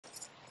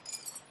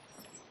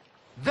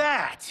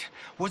That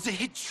was a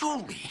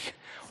Hichuli.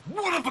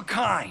 One of a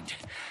kind.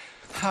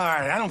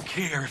 Alright, I don't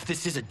care if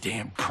this is a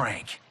damn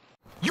prank.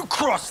 You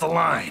crossed the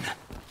line.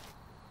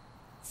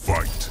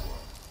 Fight.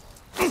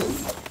 Are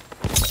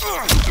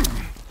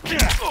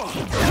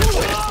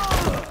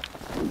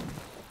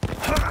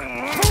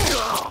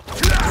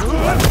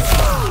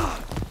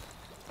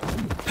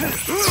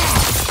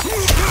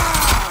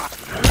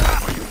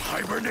you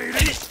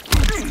hibernating?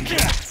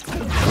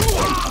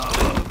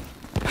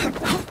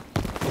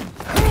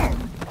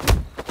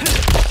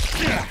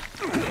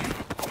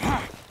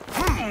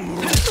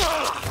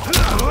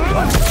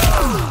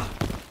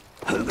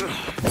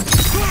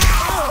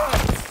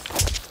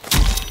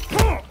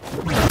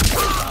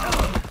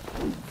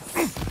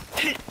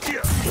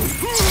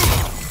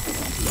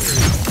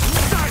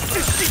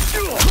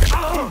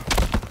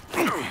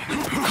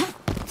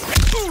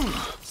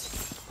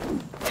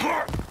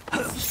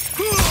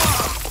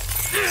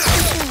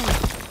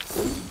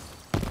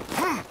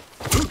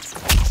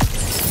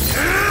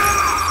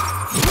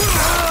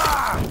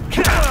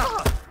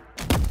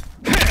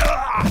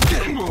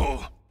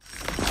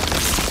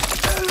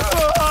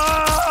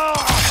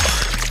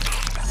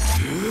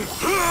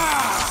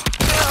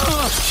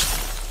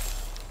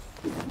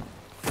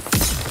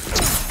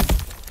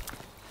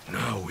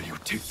 Now will you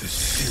take this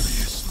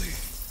seriously?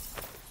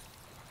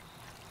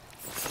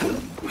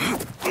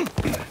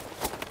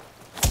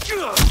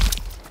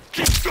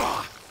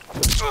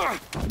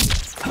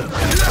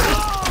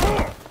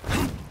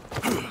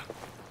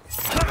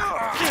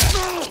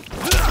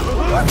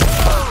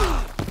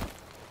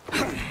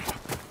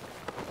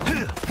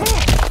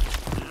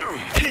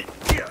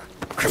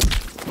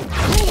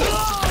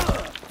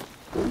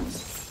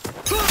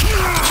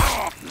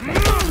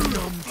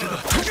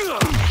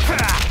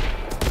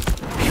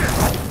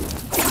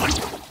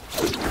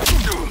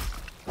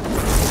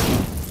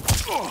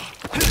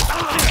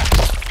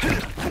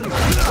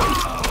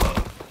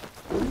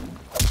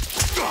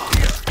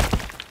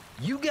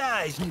 You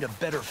guys need a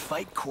better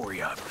fight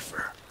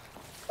choreographer.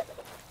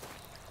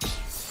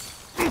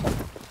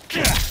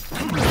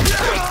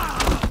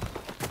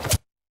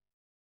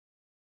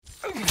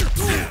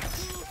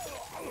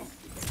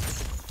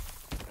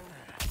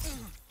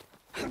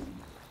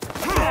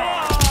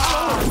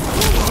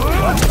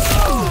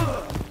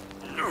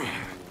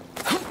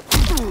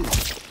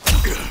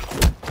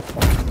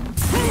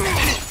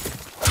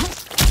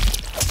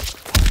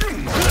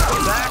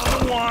 Back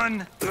to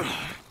one.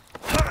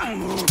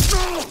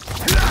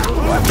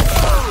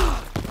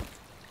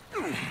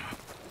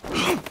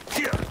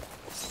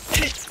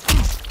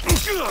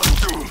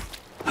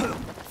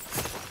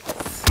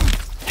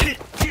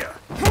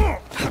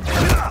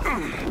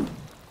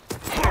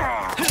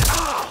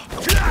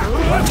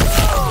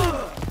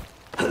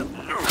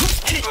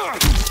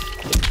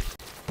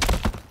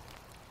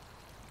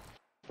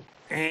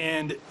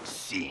 And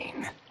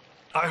scene.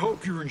 I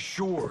hope you're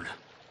insured,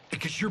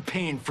 because you're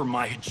paying for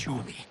my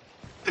Hichuli.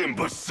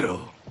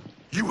 Imbecile!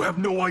 You have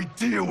no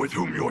idea with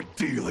whom you're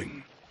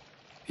dealing.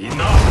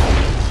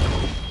 Enough!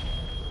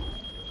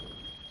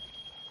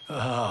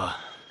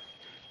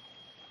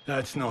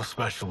 That's no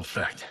special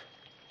effect.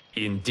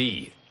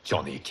 Indeed,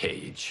 Johnny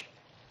Cage.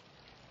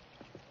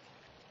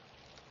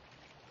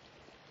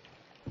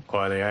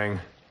 Kuai Liang.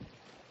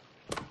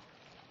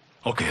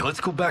 Okay,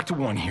 let's go back to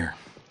one here.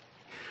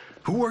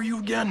 Who are you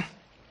again?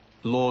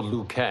 Lord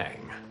Liu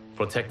Kang,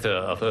 protector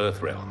of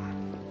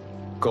Earthrealm,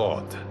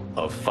 god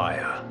of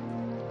fire.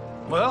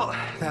 Well,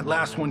 that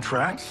last one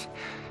tracks.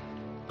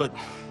 But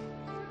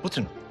what's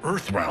an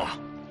Earthrealm?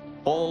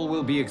 All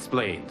will be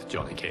explained,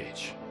 Johnny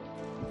Cage.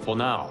 For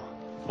now,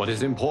 what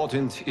is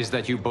important is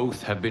that you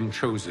both have been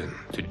chosen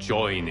to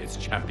join its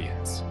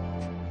champions.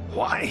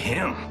 Why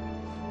him?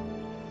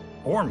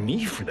 Or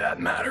me, for that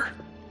matter.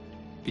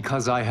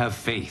 Because I have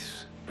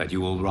faith that you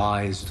will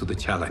rise to the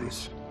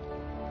challenge.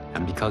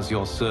 And because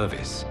your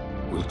service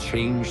will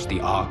change the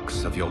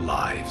arcs of your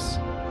lives.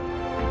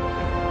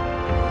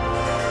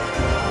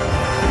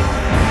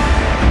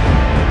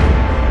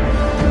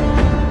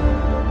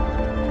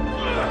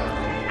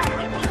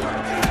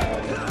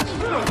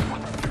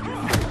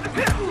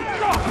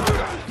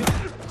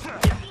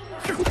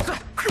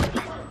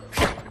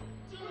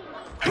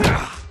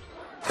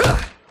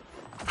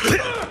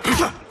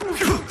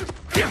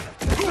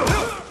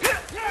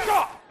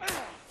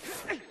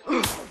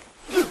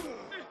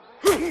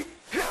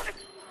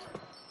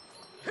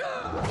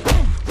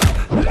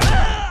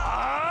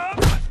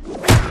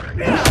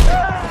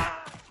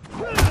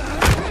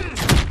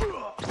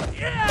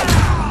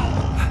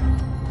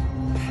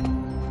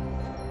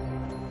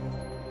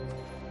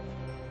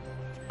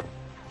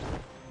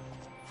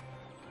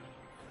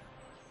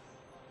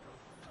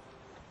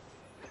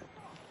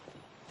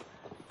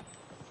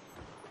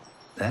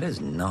 That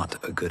is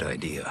not a good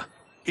idea.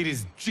 It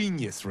is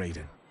genius,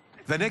 Raiden.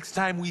 The next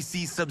time we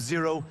see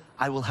Sub-Zero,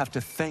 I will have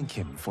to thank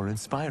him for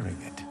inspiring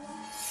it.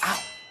 Ow!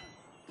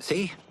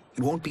 See?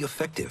 It won't be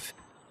effective.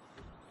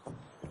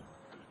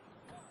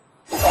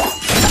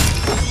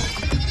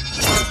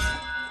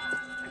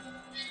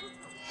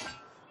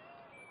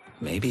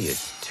 Maybe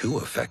it's too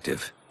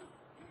effective.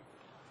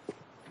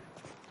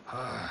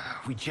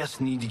 We just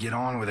need to get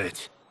on with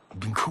it. We've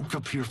been cooped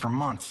up here for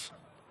months.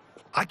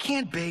 I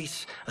can't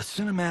base a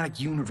cinematic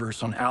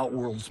universe on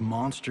Outworld's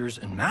monsters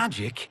and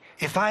magic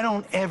if I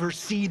don't ever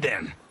see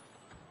them.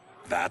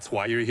 That's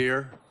why you're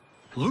here?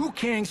 Liu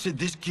Kang said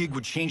this gig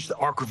would change the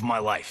arc of my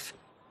life.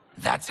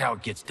 That's how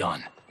it gets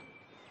done.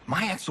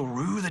 My ex will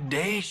rue the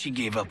day she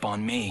gave up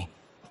on me.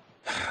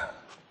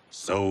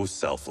 So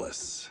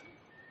selfless.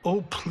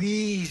 Oh,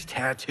 please,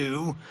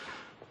 Tattoo.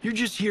 You're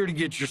just here to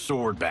get your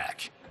sword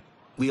back.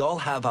 We all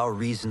have our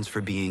reasons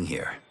for being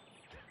here.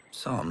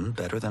 Some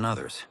better than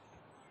others.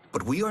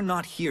 But we are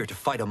not here to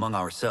fight among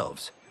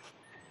ourselves.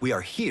 We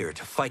are here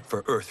to fight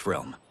for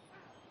Earthrealm.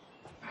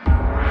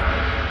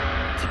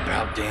 It's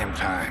about damn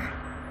time.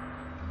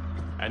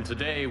 And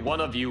today, one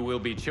of you will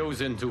be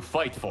chosen to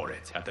fight for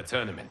it at the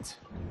tournament.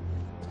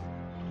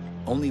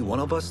 Only one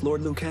of us,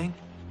 Lord Liu Kang?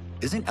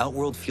 Isn't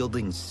Outworld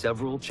fielding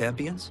several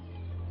champions?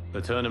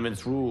 The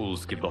tournament's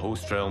rules give the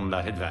host realm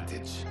that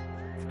advantage.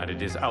 And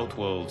it is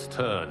Outworld's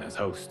turn as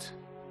host.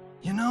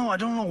 You know, I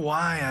don't know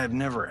why I've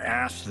never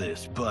asked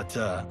this, but,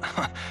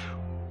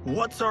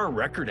 what's our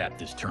record at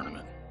this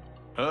tournament?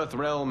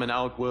 Earthrealm and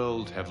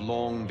Outworld have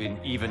long been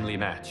evenly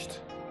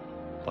matched.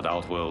 But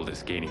Outworld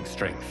is gaining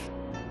strength.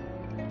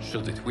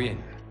 Should it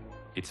win,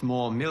 its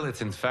more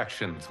militant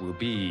factions will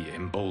be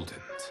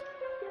emboldened.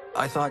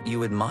 I thought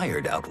you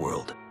admired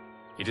Outworld.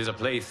 It is a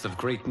place of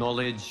great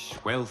knowledge,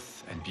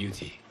 wealth, and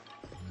beauty.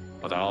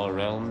 But our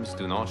realms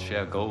do not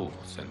share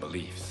goals and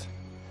beliefs.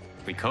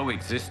 We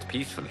coexist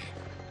peacefully,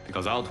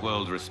 because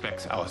Outworld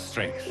respects our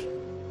strength.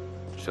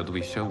 Should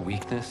we show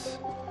weakness,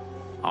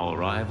 our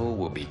rival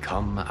will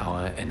become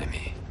our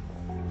enemy.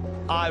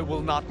 I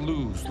will not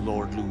lose,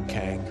 Lord Liu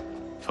Kang.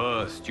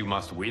 First, you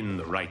must win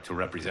the right to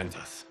represent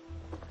us.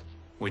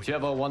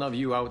 Whichever one of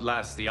you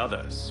outlasts the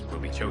others will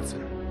be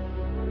chosen.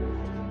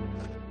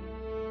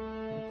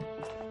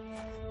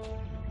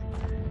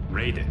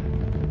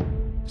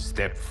 Raiden,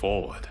 step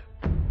forward.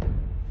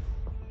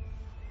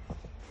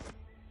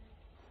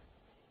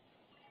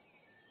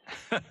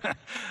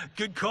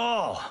 Good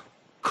call.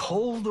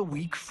 Cole the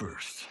weak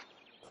first.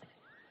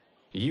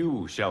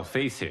 You shall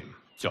face him,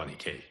 Johnny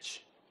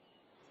Cage.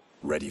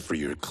 Ready for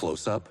your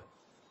close-up?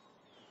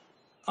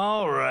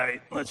 All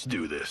right, let's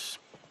do this.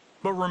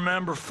 But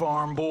remember,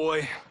 farm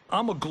boy,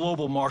 I'm a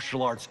global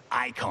martial arts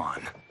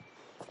icon.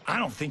 I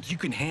don't think you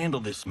can handle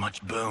this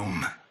much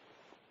boom.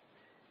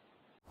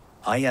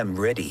 I am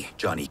ready,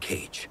 Johnny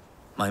Cage.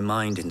 My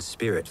mind and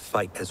spirit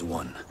fight as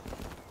one.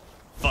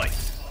 Fight!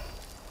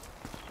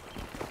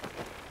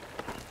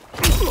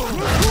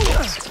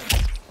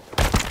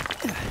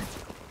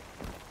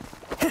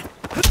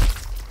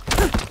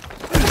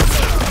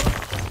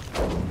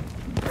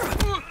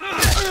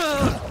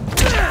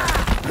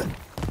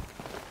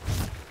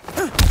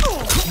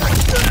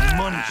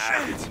 Money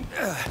shot.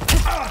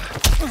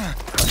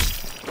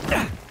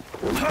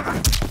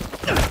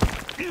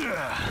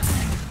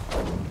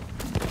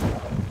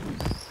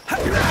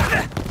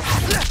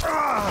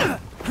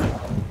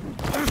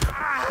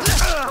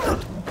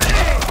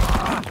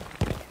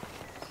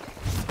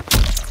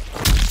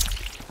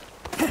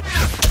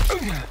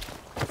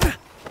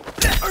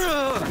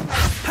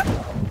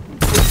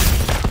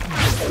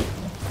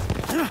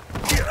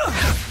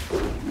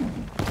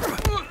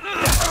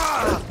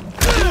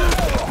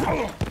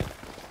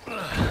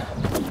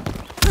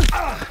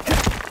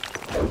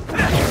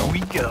 Here we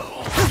go.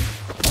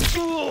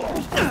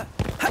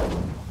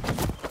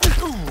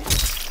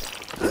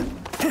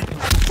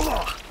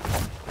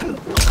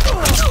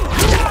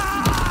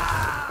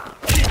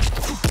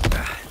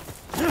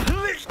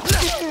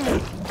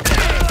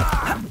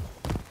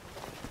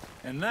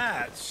 And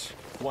that's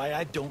why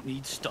I don't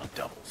need stunt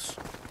doubles.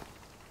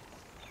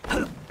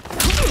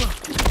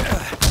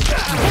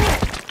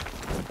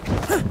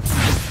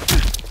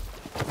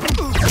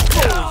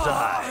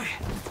 Bullseye.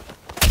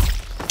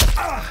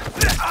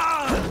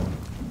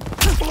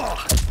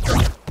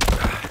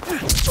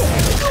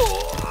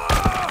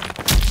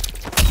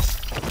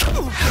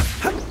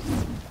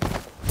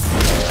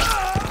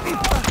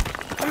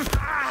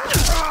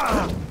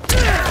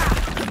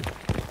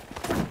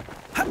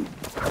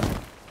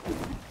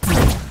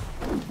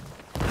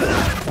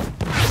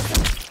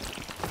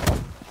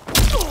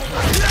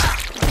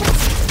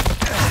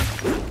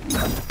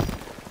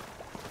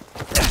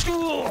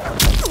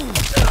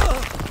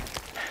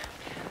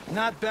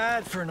 Not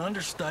bad for an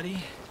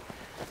understudy,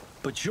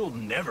 but you'll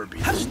never be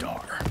the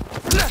star.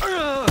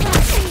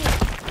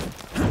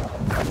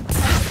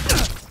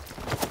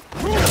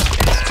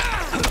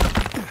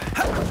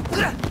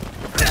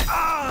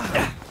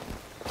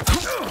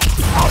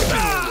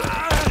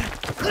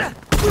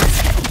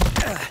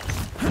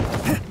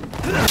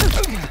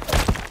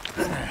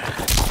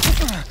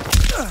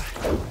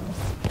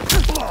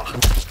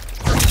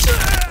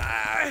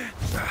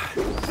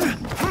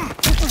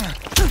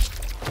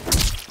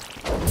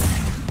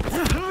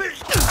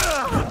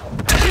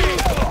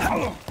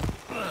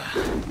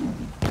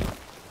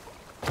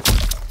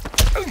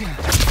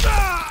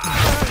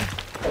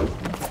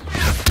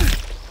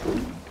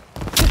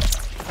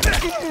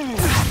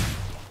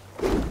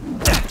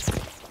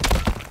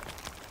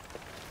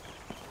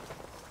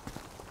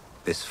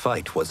 This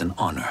fight was an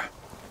honor.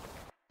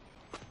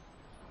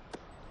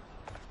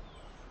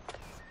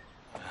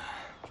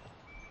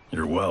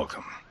 You're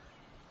welcome.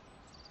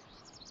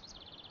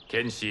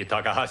 Kenshi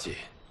Takahashi,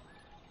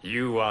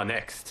 you are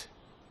next.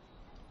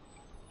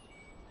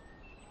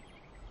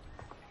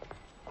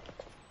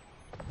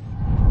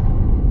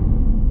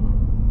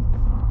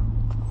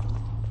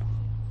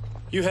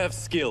 You have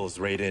skills,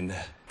 Raiden,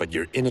 but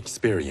you're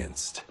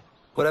inexperienced.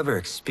 Whatever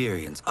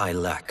experience I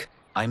lack,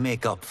 I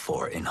make up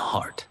for in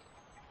heart.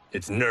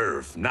 It's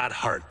nerve, not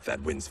heart,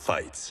 that wins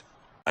fights.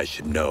 I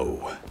should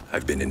know.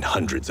 I've been in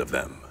hundreds of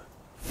them.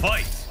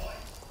 Fight!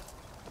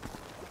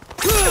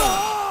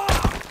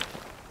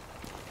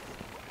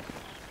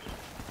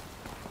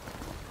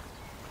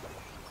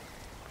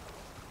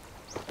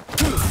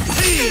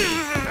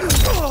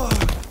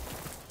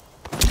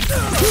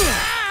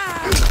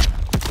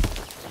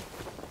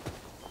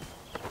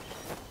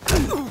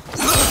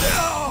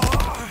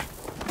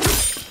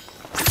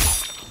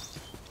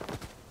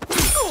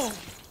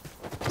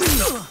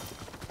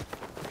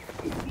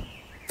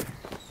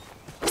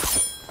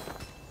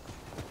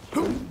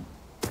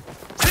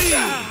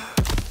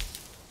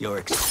 Your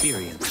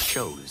experience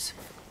shows.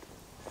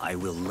 I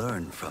will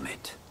learn from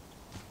it.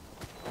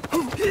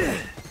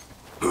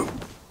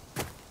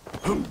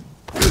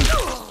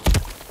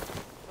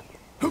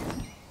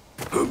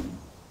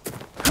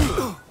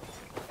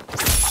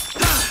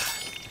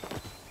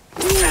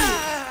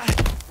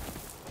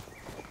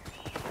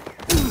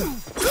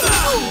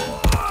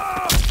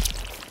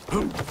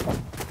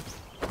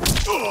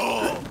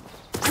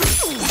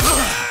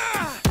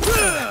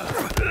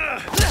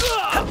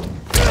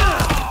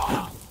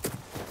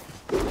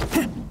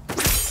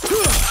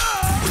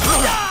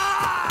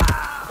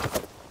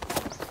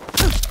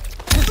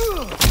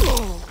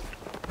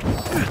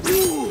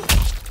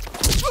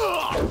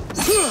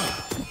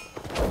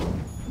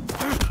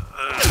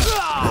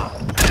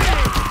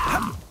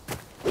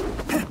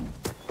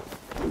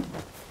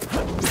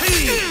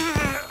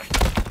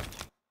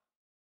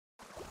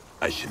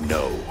 I should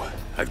know.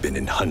 I've been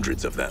in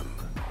hundreds of them.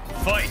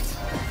 Fight!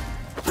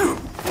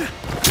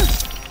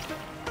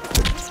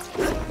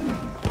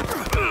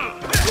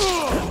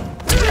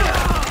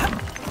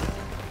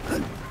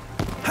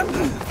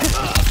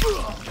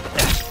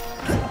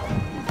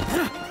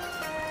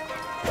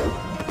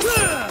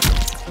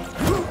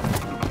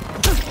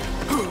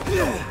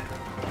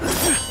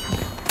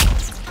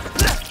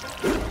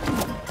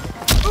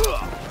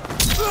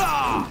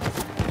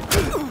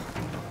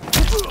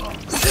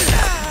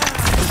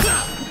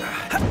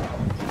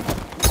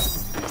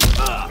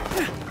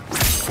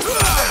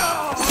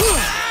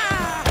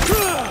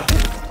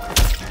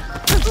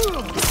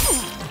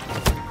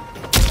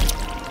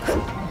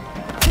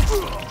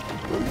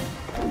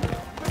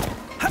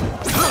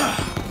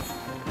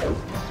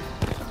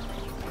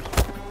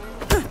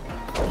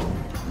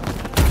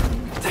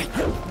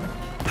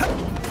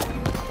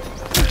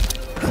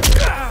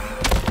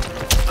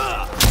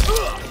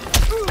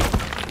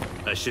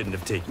 I shouldn't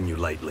have taken you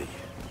lightly.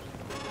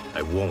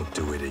 I won't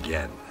do it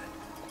again.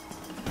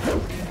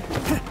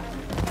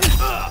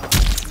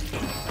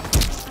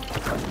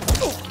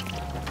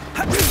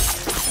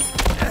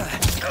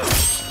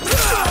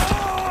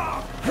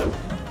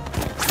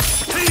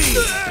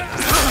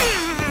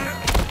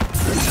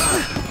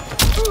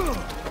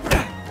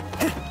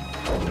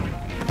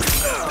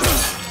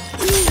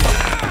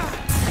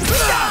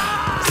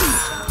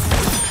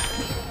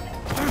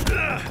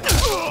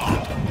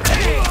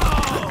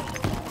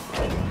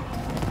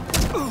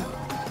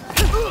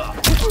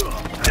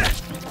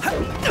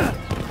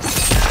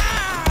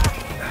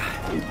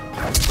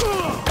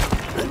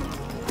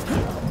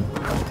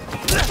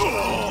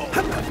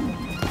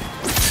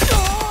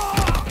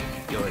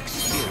 Your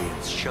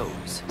experience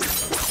shows.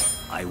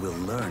 I will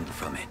learn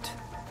from it.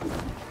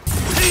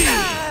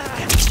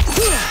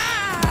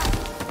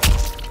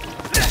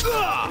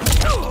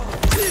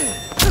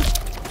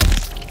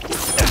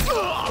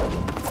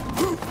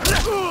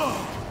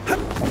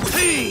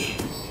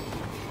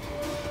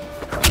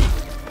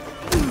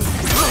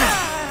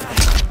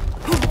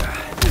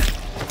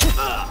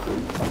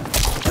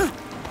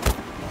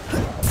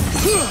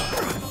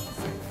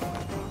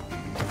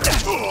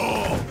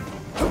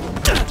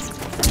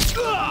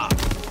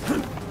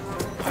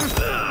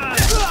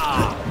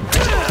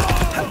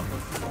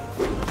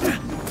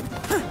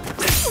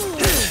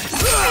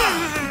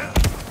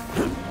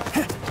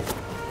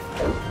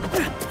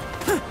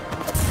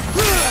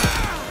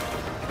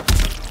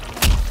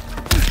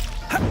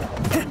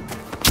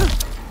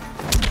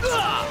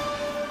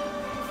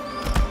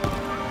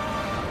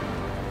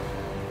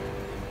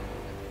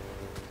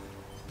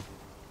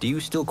 Do you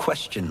still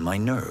question my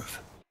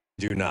nerve?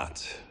 Do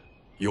not.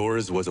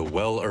 Yours was a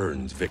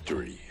well-earned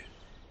victory.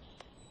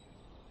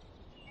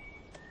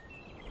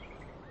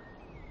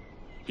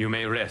 You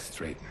may rest,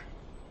 Raiden.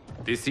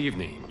 This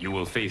evening, you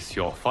will face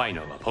your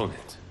final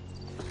opponent.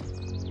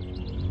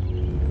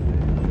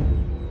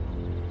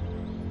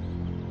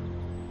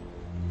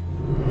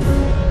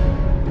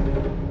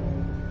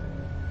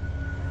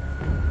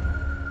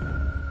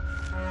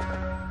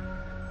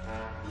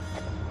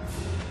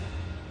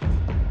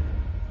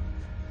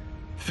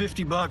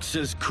 $50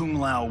 says Kung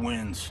Lao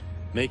wins.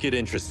 Make it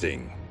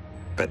interesting.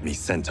 Bet me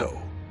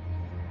cento.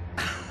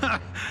 Not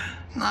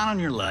on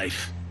your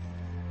life.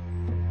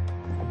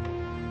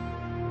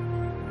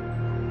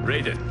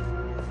 Raiden,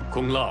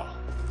 Kung Lao.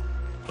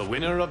 The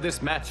winner of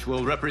this match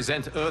will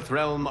represent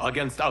Earthrealm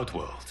against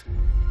Outworld.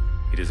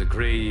 It is a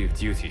grave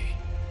duty,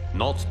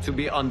 not to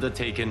be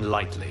undertaken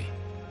lightly.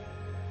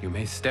 You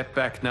may step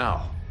back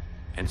now,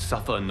 and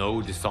suffer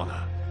no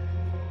dishonor.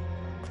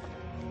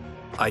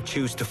 I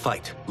choose to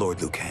fight, Lord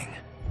Liu Kang.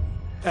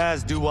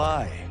 As do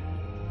I.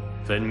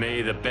 Then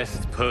may the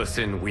best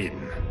person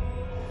win.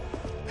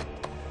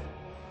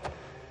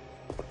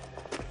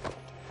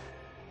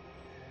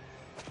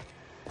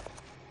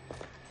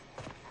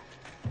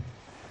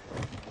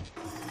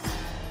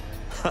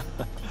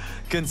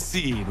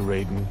 Concede,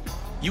 Raiden.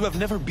 You have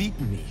never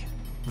beaten me.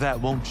 That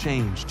won't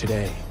change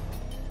today.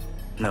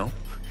 No.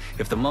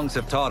 If the monks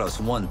have taught us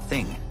one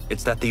thing,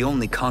 it's that the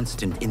only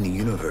constant in the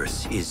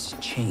universe is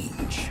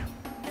change.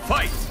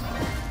 Fight!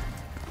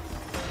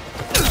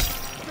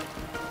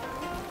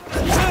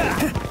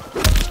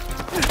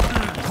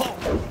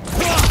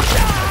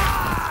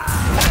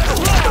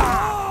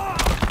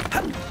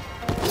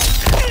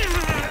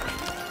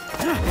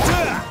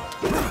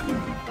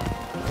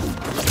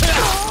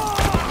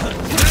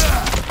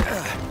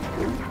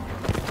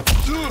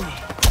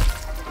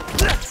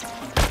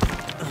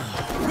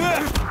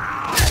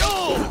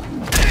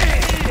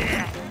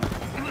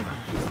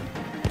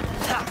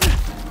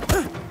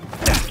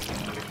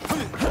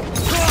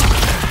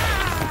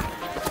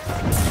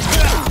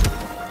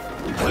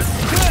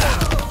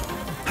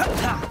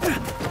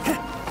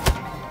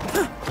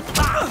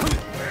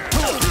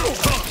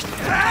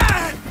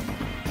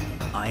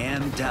 I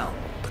am down,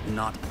 but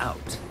not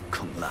out,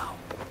 Kung Lao.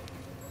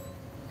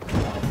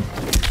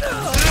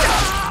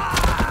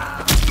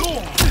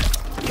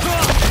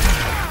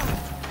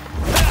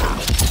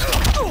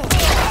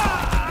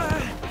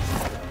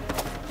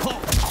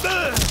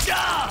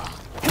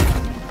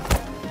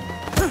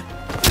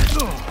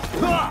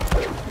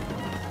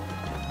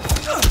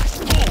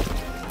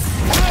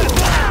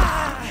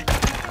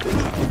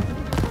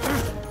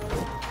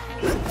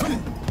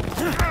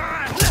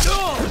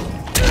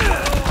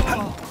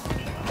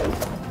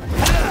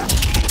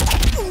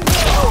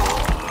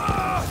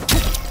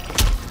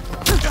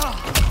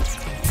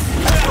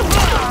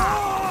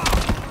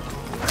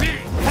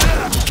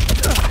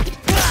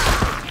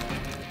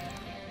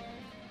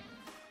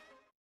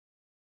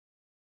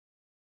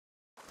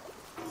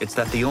 It's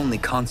that the only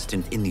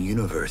constant in the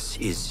universe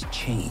is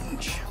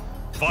change.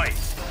 Fight!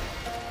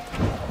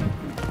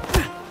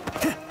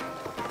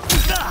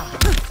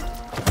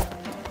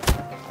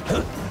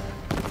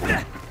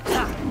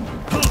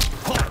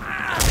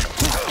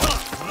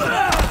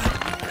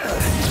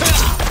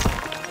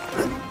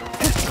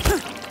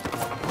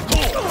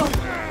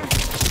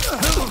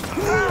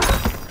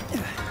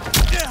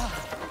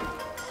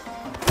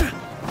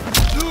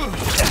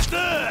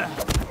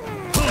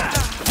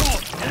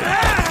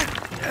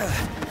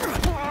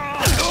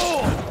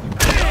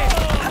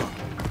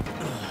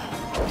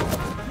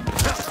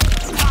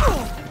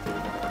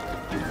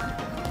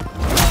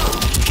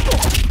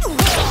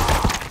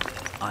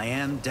 I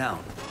am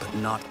down, but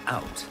not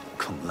out,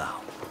 Kung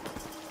Lao.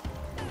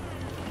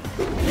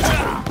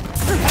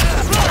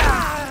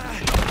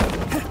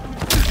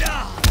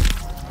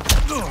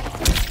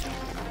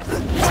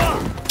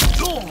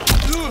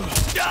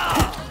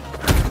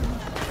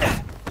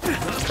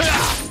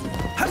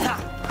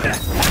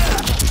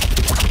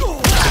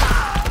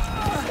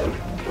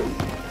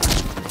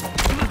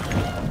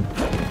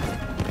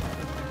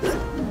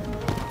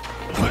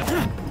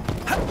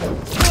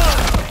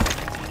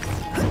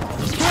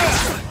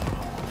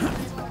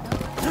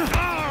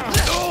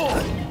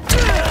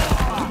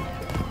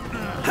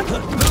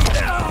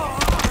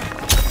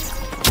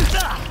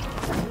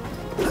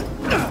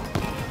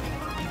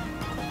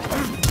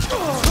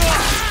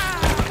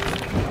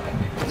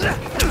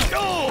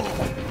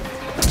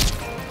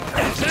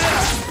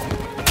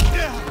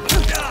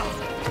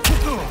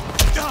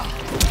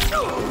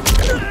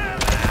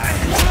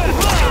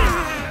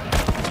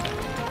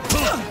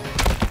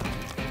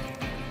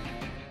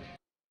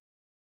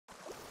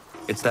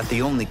 It's that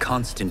the only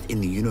constant in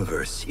the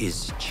universe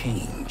is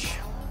change.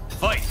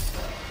 Fight!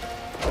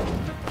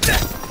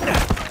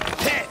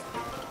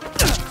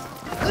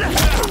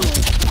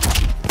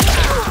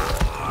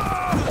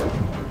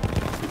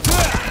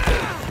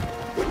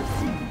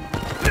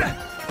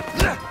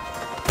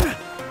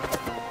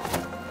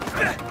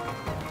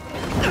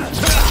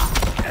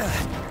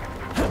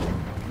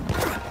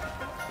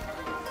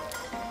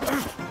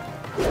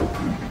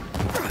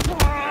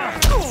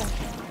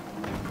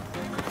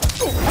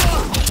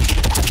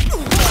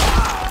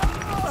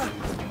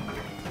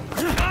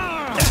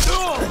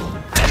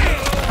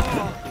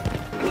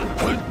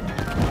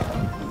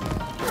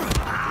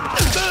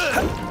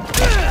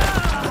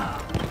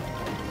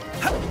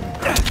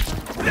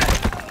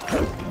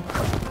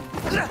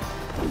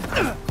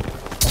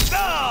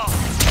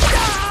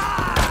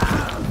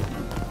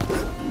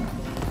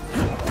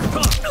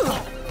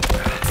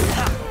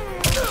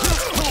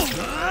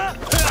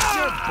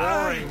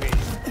 boring me.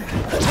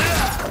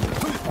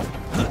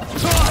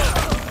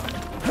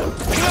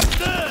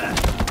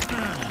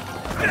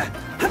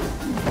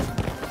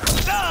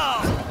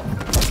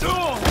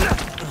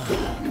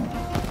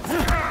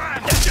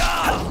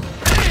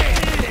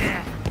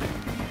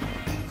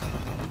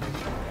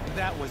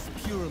 That was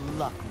pure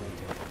luck,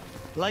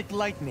 Raiden. Like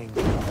lightning,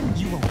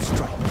 you won't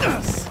strike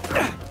us.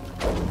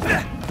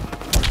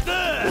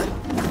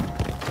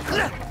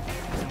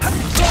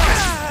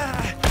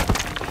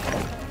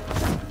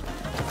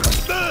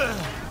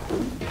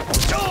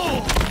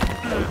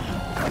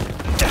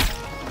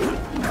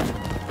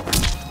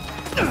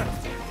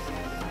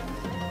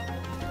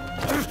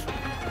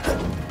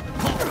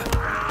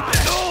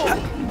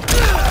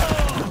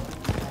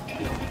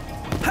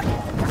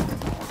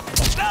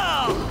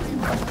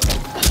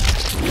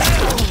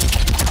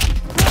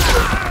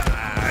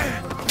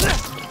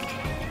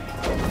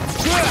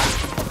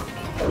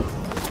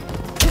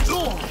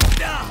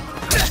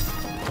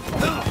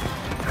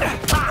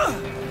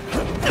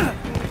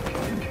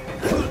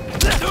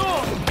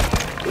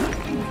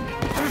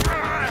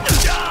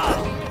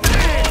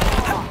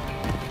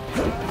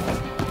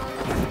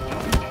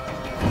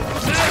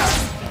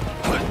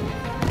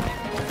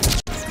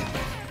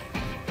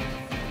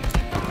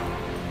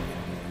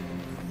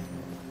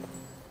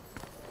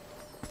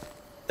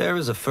 There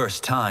is a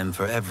first time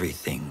for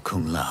everything,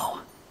 Kung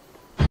Lao.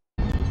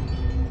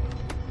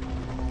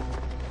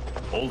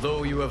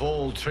 Although you have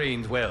all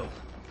trained well,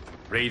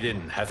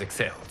 Raiden has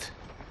excelled.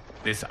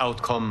 This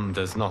outcome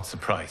does not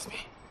surprise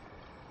me.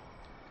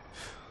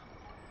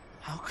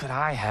 How could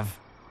I have...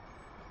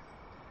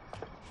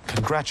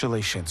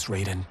 Congratulations,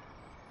 Raiden.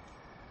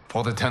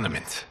 For the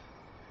tournament,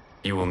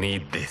 you will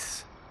need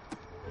this.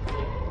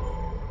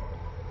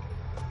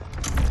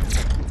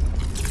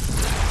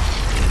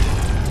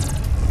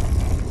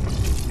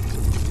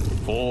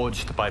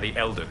 Forged by the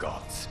Elder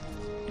Gods,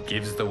 it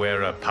gives the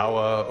wearer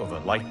power over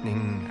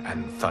lightning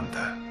and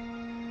thunder.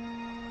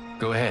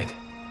 Go ahead,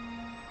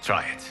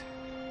 try it.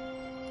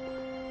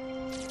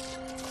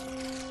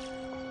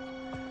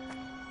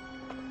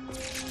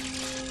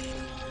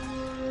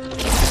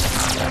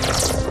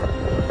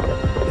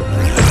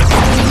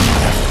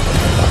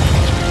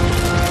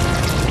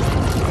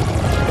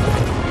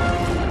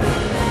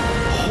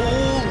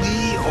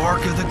 Holy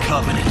Ark of the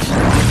Covenant.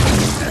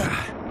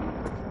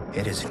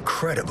 It is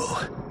incredible.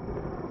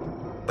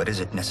 But is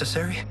it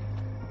necessary?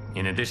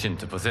 In addition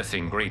to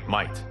possessing great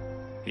might,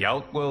 the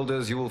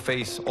Outworlders you will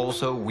face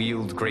also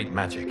wield great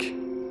magic.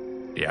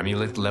 The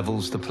amulet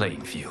levels the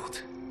playing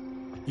field.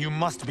 You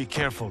must be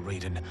careful,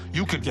 Raiden.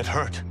 You could get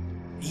hurt.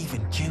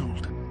 Even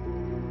killed.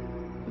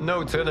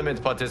 No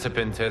tournament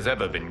participant has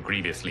ever been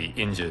grievously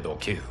injured or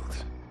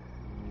killed.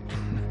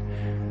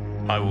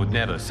 I would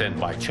never send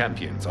my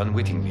champions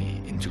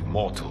unwittingly into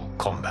mortal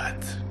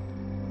combat.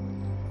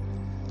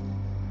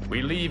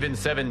 We leave in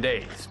 7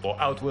 days for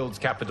Outworld's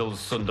capital,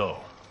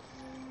 Sundo.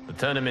 The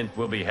tournament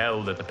will be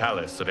held at the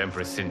palace of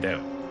Empress Sindel.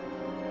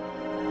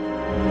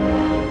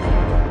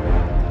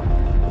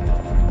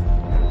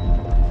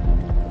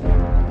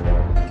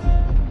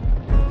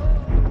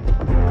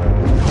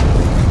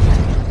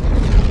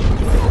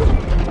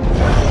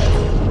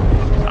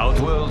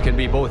 Outworld can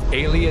be both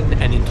alien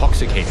and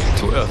intoxicating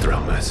to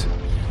Earthrealmers.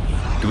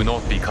 Do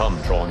not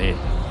become drawn in.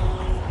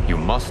 You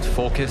must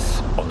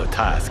focus on the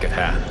task at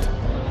hand.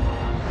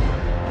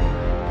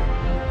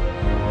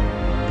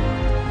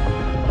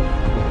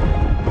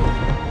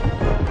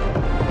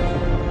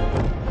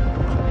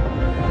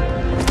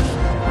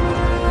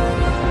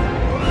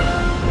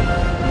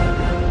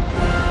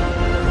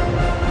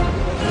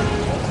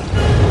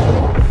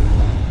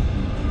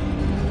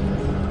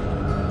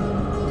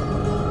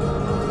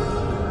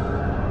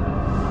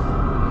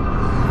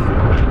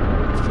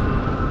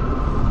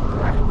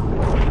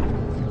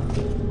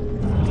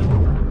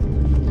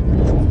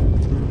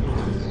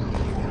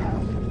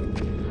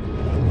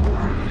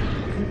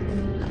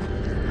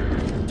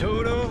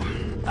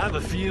 I have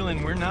a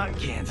feeling we're not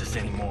Kansas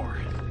anymore.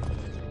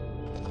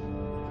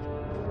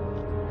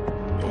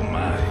 Oh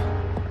my.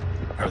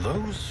 Are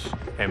those?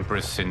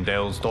 Empress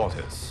Sindel's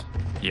daughters,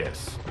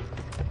 yes.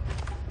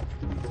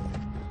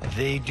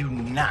 They do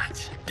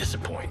not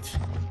disappoint.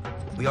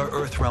 We are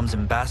Earthrealm's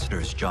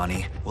ambassadors,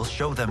 Johnny. We'll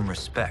show them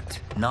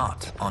respect,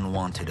 not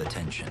unwanted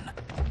attention.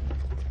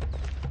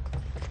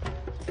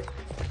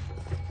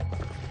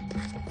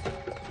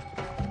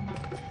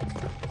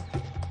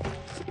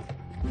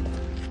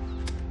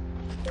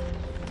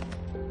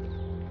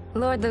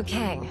 Lord Liu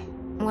Kang,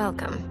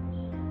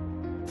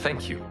 welcome.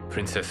 Thank you,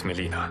 Princess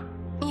Melina.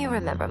 You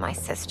remember my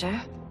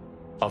sister?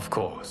 Of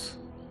course,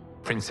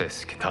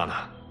 Princess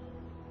Kitana.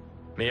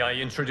 May I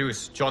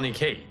introduce Johnny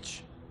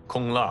Cage,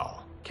 Kung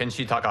Lao,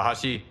 Kenshi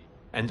Takahashi,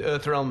 and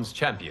Earthrealm's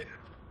champion,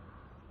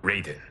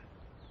 Raiden.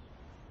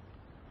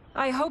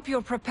 I hope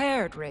you're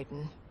prepared,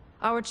 Raiden.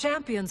 Our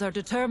champions are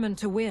determined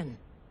to win.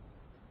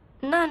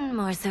 None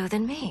more so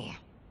than me.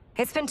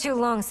 It's been too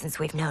long since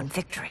we've known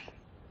victory.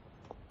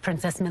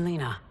 Princess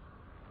Melina,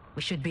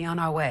 we should be on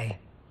our way.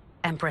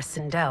 Empress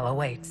Sindel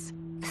awaits.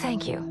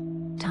 Thank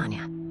you,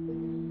 Tanya.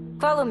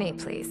 Follow me,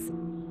 please.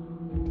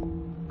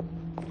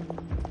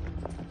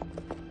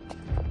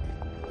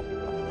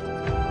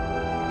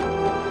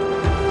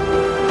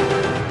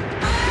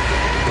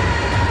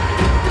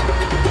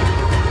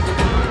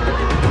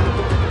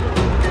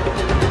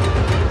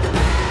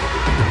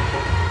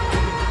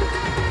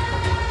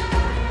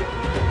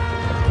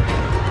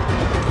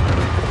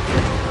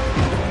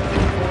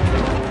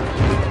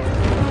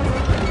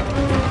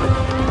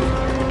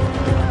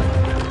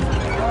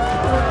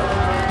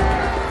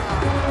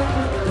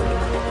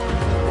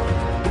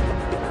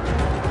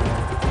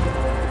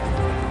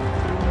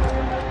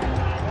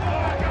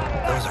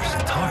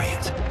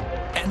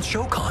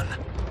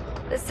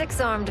 The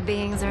six-armed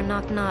beings are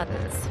not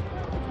Nodens.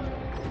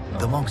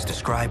 The monks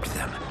described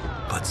them,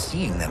 but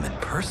seeing them in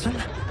person?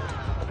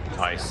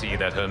 I see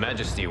that Her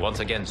Majesty once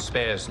again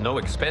spares no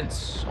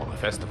expense on the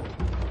festival.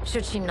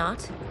 Should she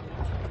not?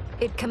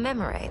 It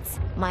commemorates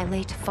my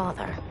late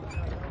father.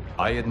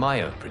 I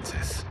admire,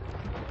 Princess.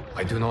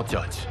 I do not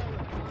judge.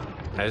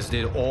 As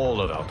did all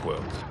of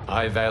Outworld,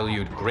 I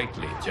valued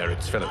greatly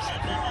Jared's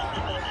fellowship.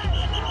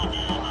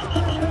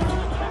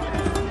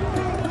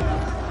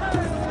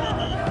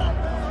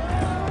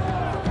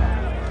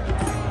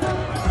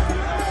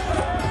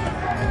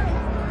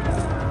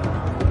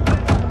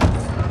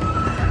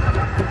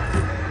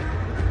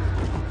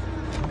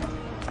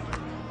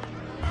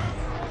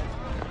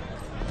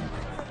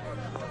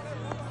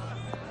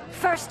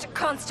 First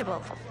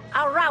Constable,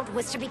 our route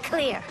was to be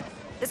clear.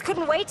 This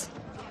couldn't wait?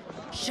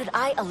 Should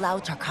I allow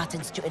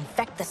Tarkatans to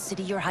infect the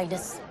city, Your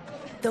Highness?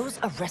 Those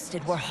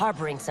arrested were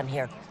harboring some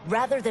here,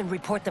 rather than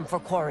report them for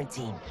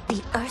quarantine.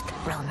 The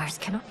Earthrealmers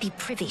cannot be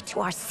privy to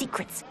our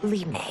secrets,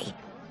 Li Mei.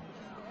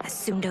 As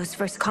Sundo's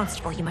first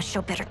constable, you must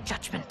show better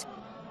judgment.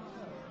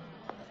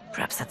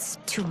 Perhaps that's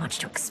too much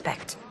to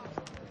expect.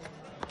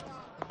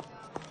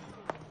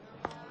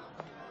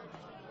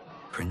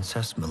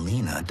 Princess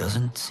Melina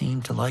doesn't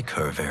seem to like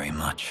her very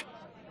much.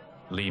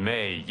 Li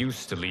Mei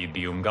used to lead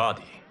the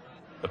Umgadi,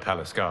 the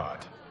palace guard.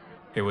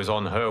 It was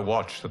on her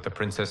watch that the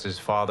princess's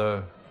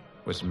father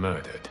was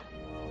murdered.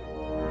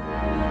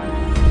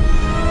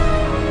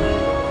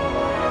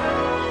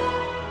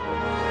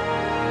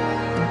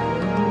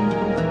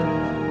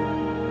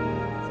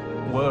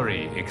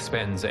 Worry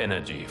expends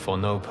energy for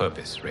no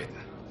purpose,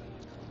 Raiden.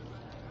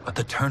 But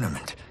the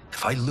tournament,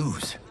 if I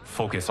lose...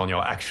 Focus on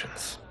your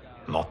actions,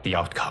 not the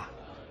outcome.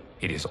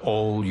 It is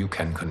all you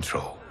can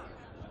control.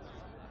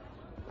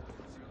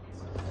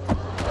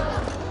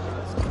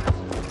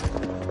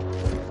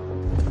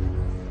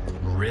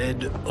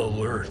 Red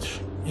alert.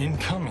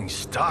 Incoming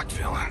stock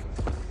villain.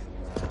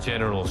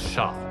 General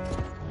Shah.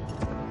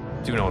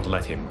 Do not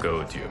let him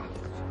goad you.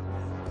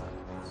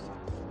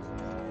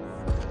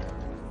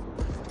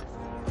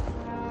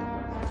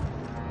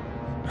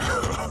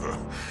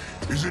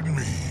 Is it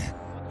me?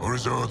 Or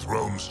is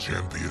Earthrealm's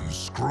champion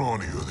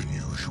scrawnier than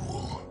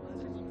usual?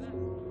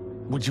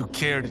 Would you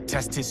care to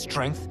test his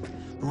strength?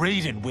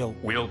 Raiden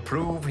will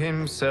prove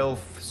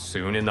himself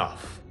soon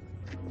enough.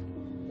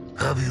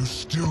 Have you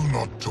still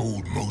not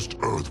told most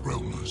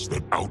Earthrealmers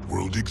that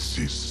Outworld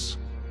exists?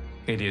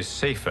 It is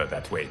safer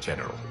that way,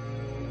 General.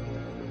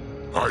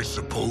 I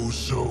suppose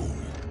so.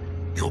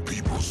 Your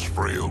people's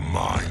frail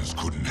minds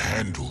couldn't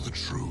handle the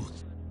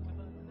truth.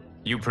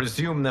 You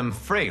presume them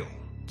frail,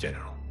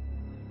 General.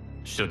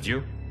 Should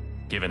you,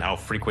 given how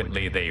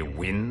frequently they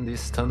win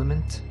this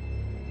tournament?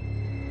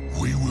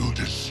 We will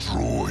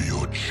destroy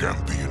your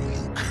champion,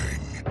 Liu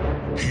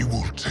Kang. He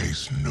will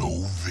taste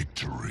no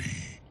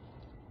victory.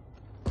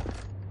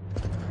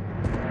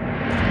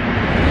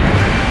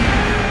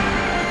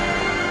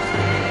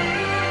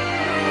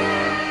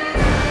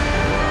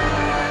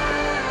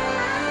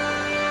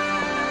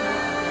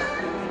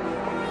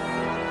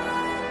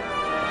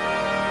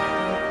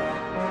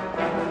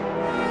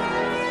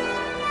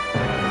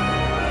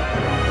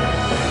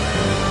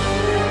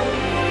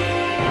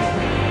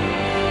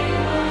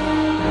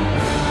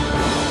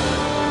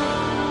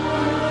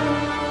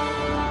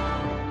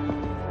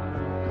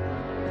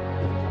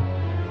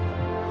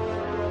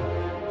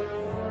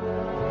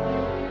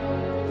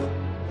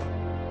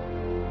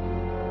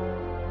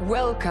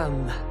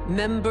 Welcome,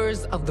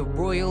 members of the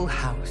Royal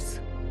House.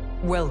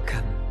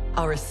 Welcome,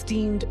 our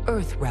esteemed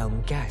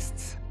Earthrealm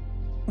guests.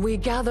 We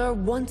gather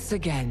once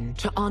again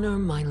to honor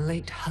my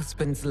late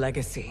husband's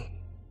legacy,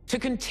 to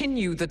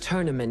continue the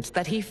tournament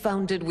that he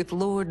founded with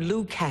Lord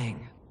Liu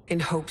Kang, in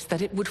hopes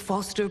that it would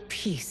foster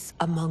peace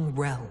among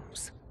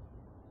realms.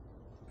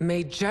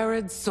 May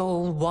Jared's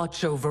soul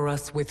watch over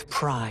us with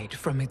pride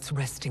from its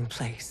resting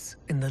place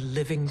in the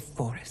living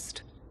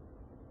forest.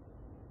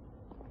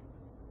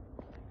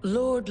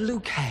 Lord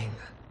Liu Kang.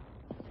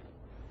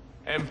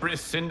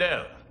 Empress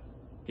Sindel,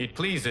 it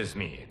pleases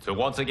me to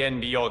once again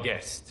be your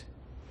guest.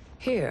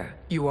 Here,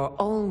 you are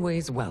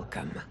always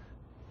welcome.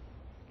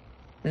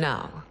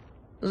 Now,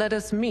 let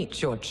us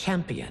meet your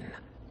champion.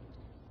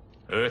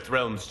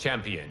 Earthrealm's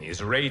champion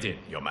is Raiden,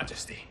 Your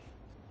Majesty.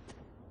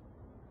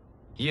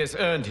 He has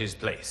earned his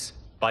place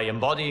by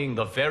embodying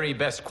the very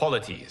best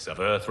qualities of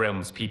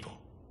Earthrealm's people.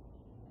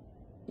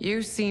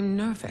 You seem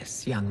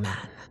nervous, young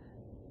man.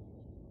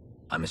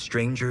 I'm a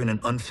stranger in an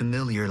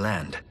unfamiliar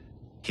land,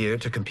 here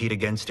to compete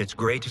against its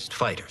greatest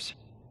fighters.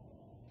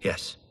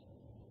 Yes,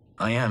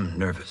 I am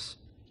nervous.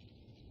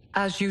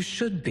 As you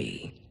should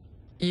be.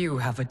 You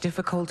have a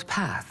difficult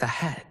path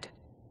ahead.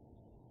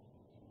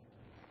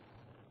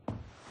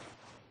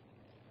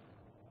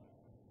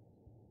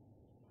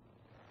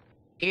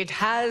 It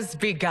has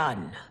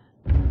begun.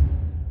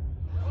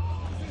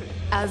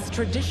 As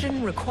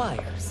tradition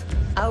requires,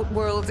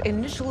 Outworld's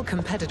initial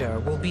competitor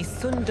will be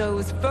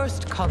Sundo's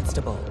first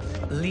constable,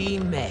 Li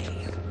Mei.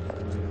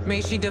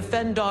 May she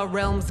defend our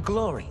realm's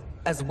glory,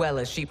 as well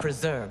as she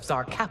preserves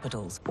our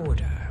capital's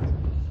order.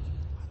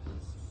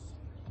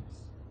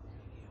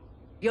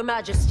 Your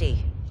Majesty,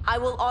 I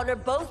will honor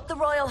both the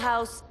Royal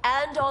House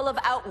and all of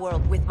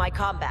Outworld with my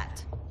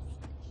combat.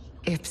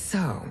 If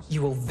so,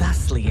 you will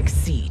vastly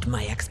exceed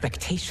my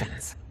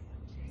expectations.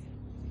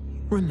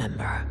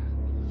 Remember,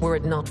 were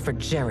it not for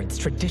Jared's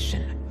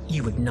tradition,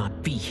 you would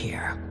not be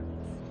here.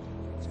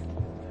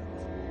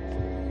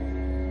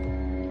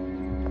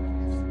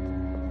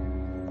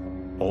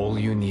 All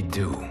you need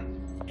do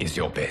is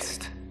your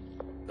best.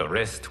 The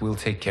rest will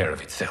take care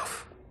of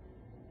itself.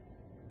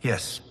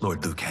 Yes,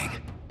 Lord Liu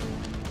Kang.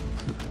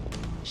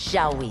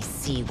 Shall we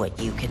see what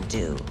you can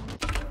do?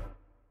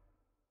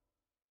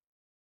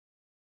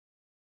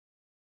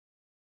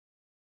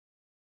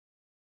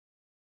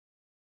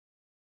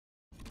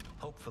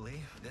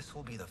 Hopefully, this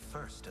will be the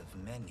first of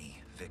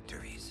many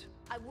victories.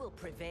 I will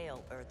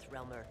prevail,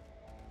 Earthrealmer.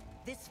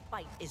 This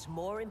fight is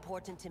more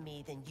important to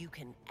me than you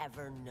can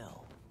ever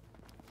know.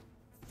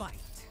 Fight!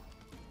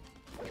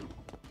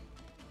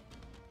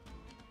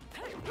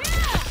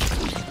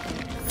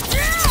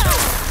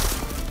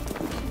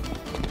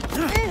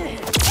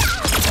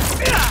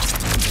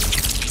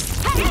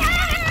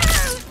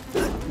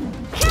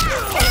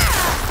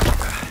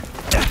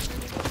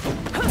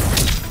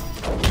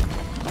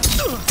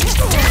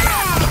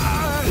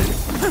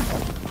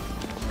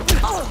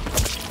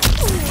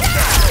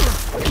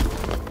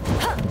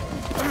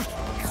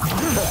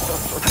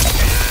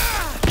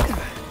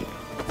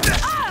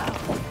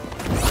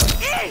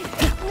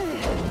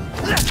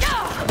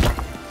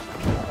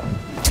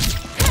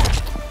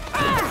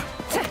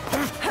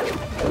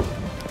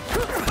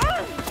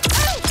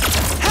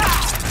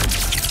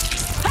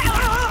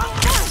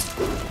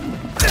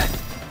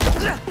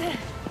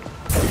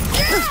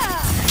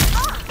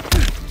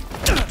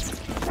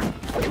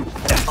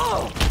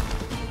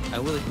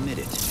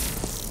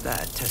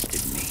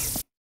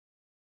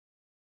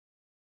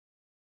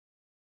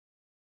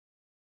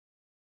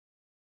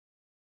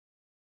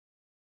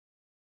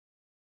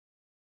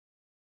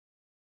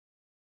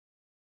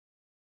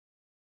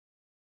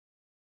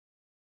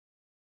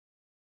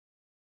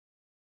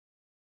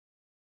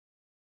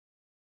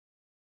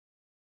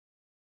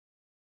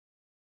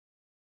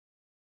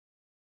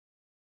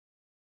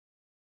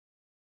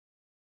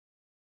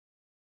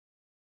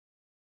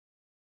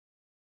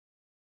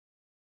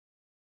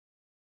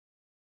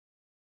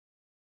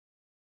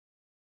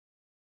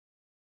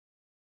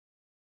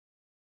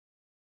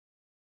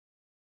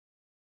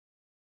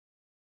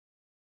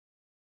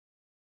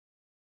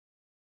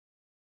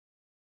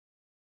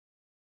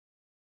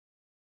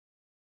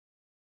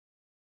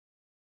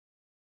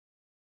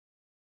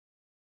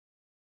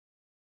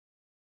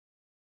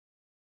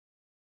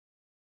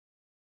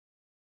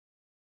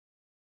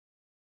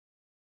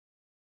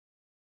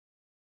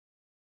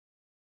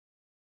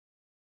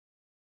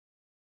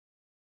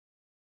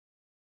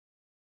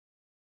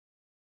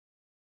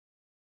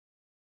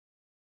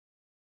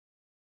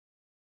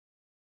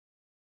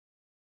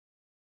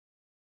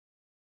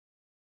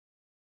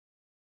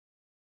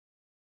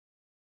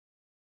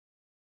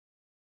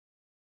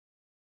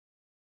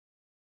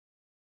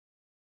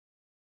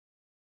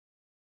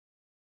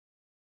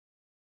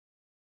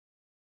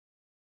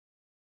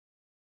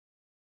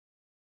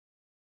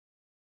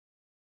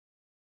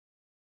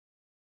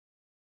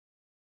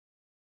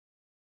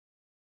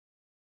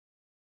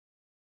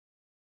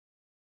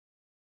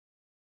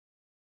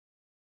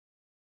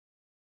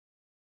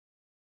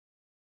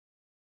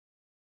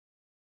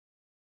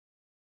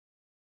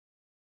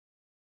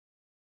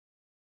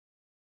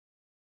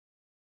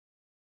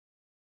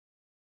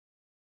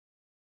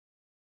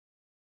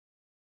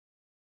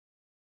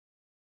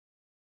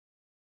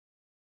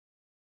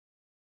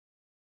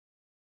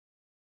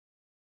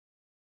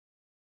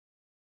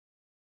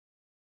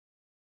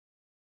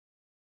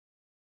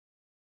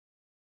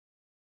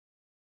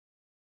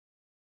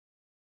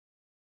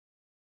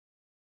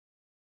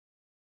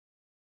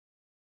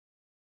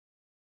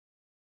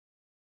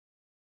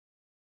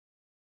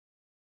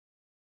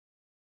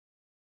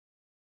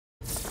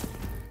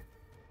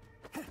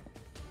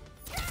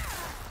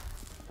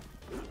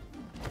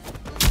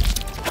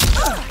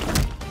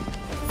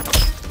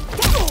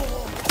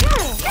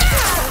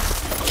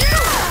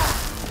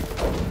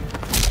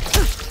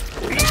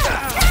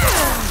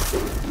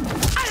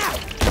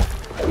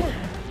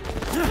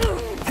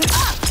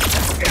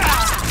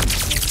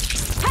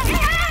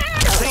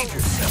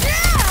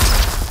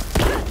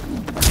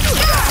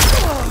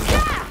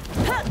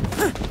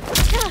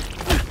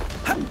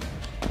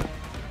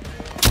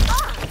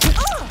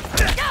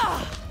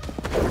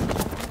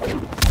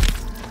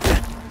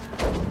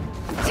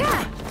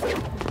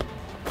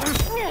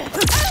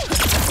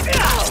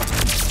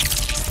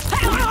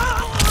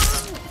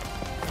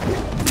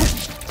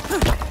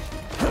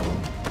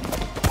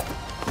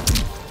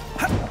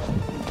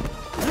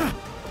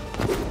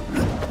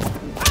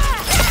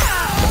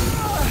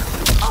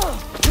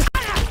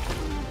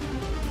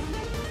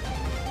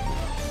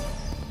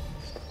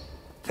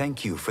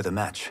 thank you for the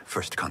match,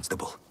 First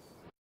Constable.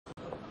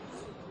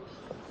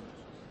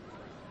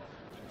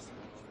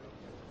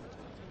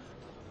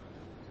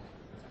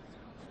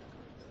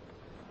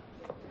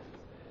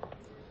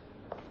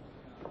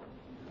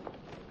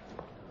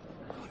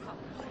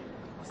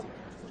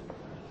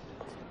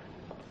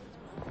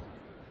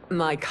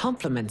 My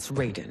compliments,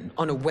 Raiden,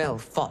 on a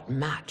well-fought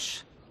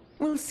match.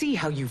 We'll see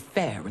how you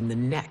fare in the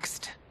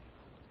next.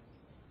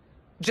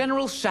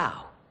 General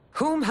Shao,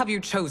 whom have you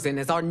chosen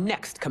as our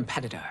next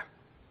competitor?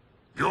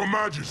 Your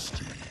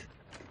Majesty,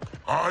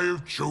 I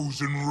have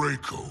chosen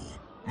Reiko,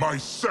 my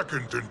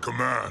second in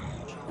command.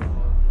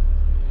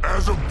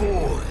 As a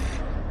boy,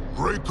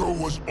 Reiko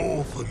was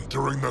orphaned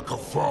during the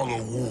Kafala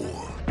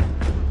War.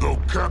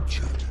 Though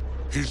captured,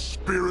 his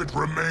spirit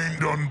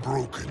remained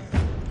unbroken.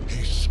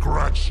 He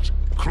scratched,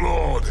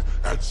 clawed,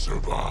 and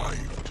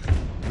survived.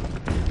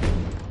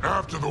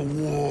 After the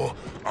war,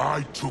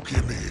 I took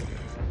him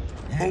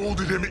in,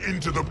 molded him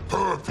into the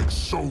perfect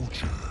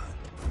soldier.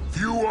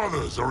 Few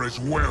others are as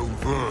well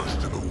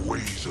versed in the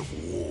ways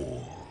of war.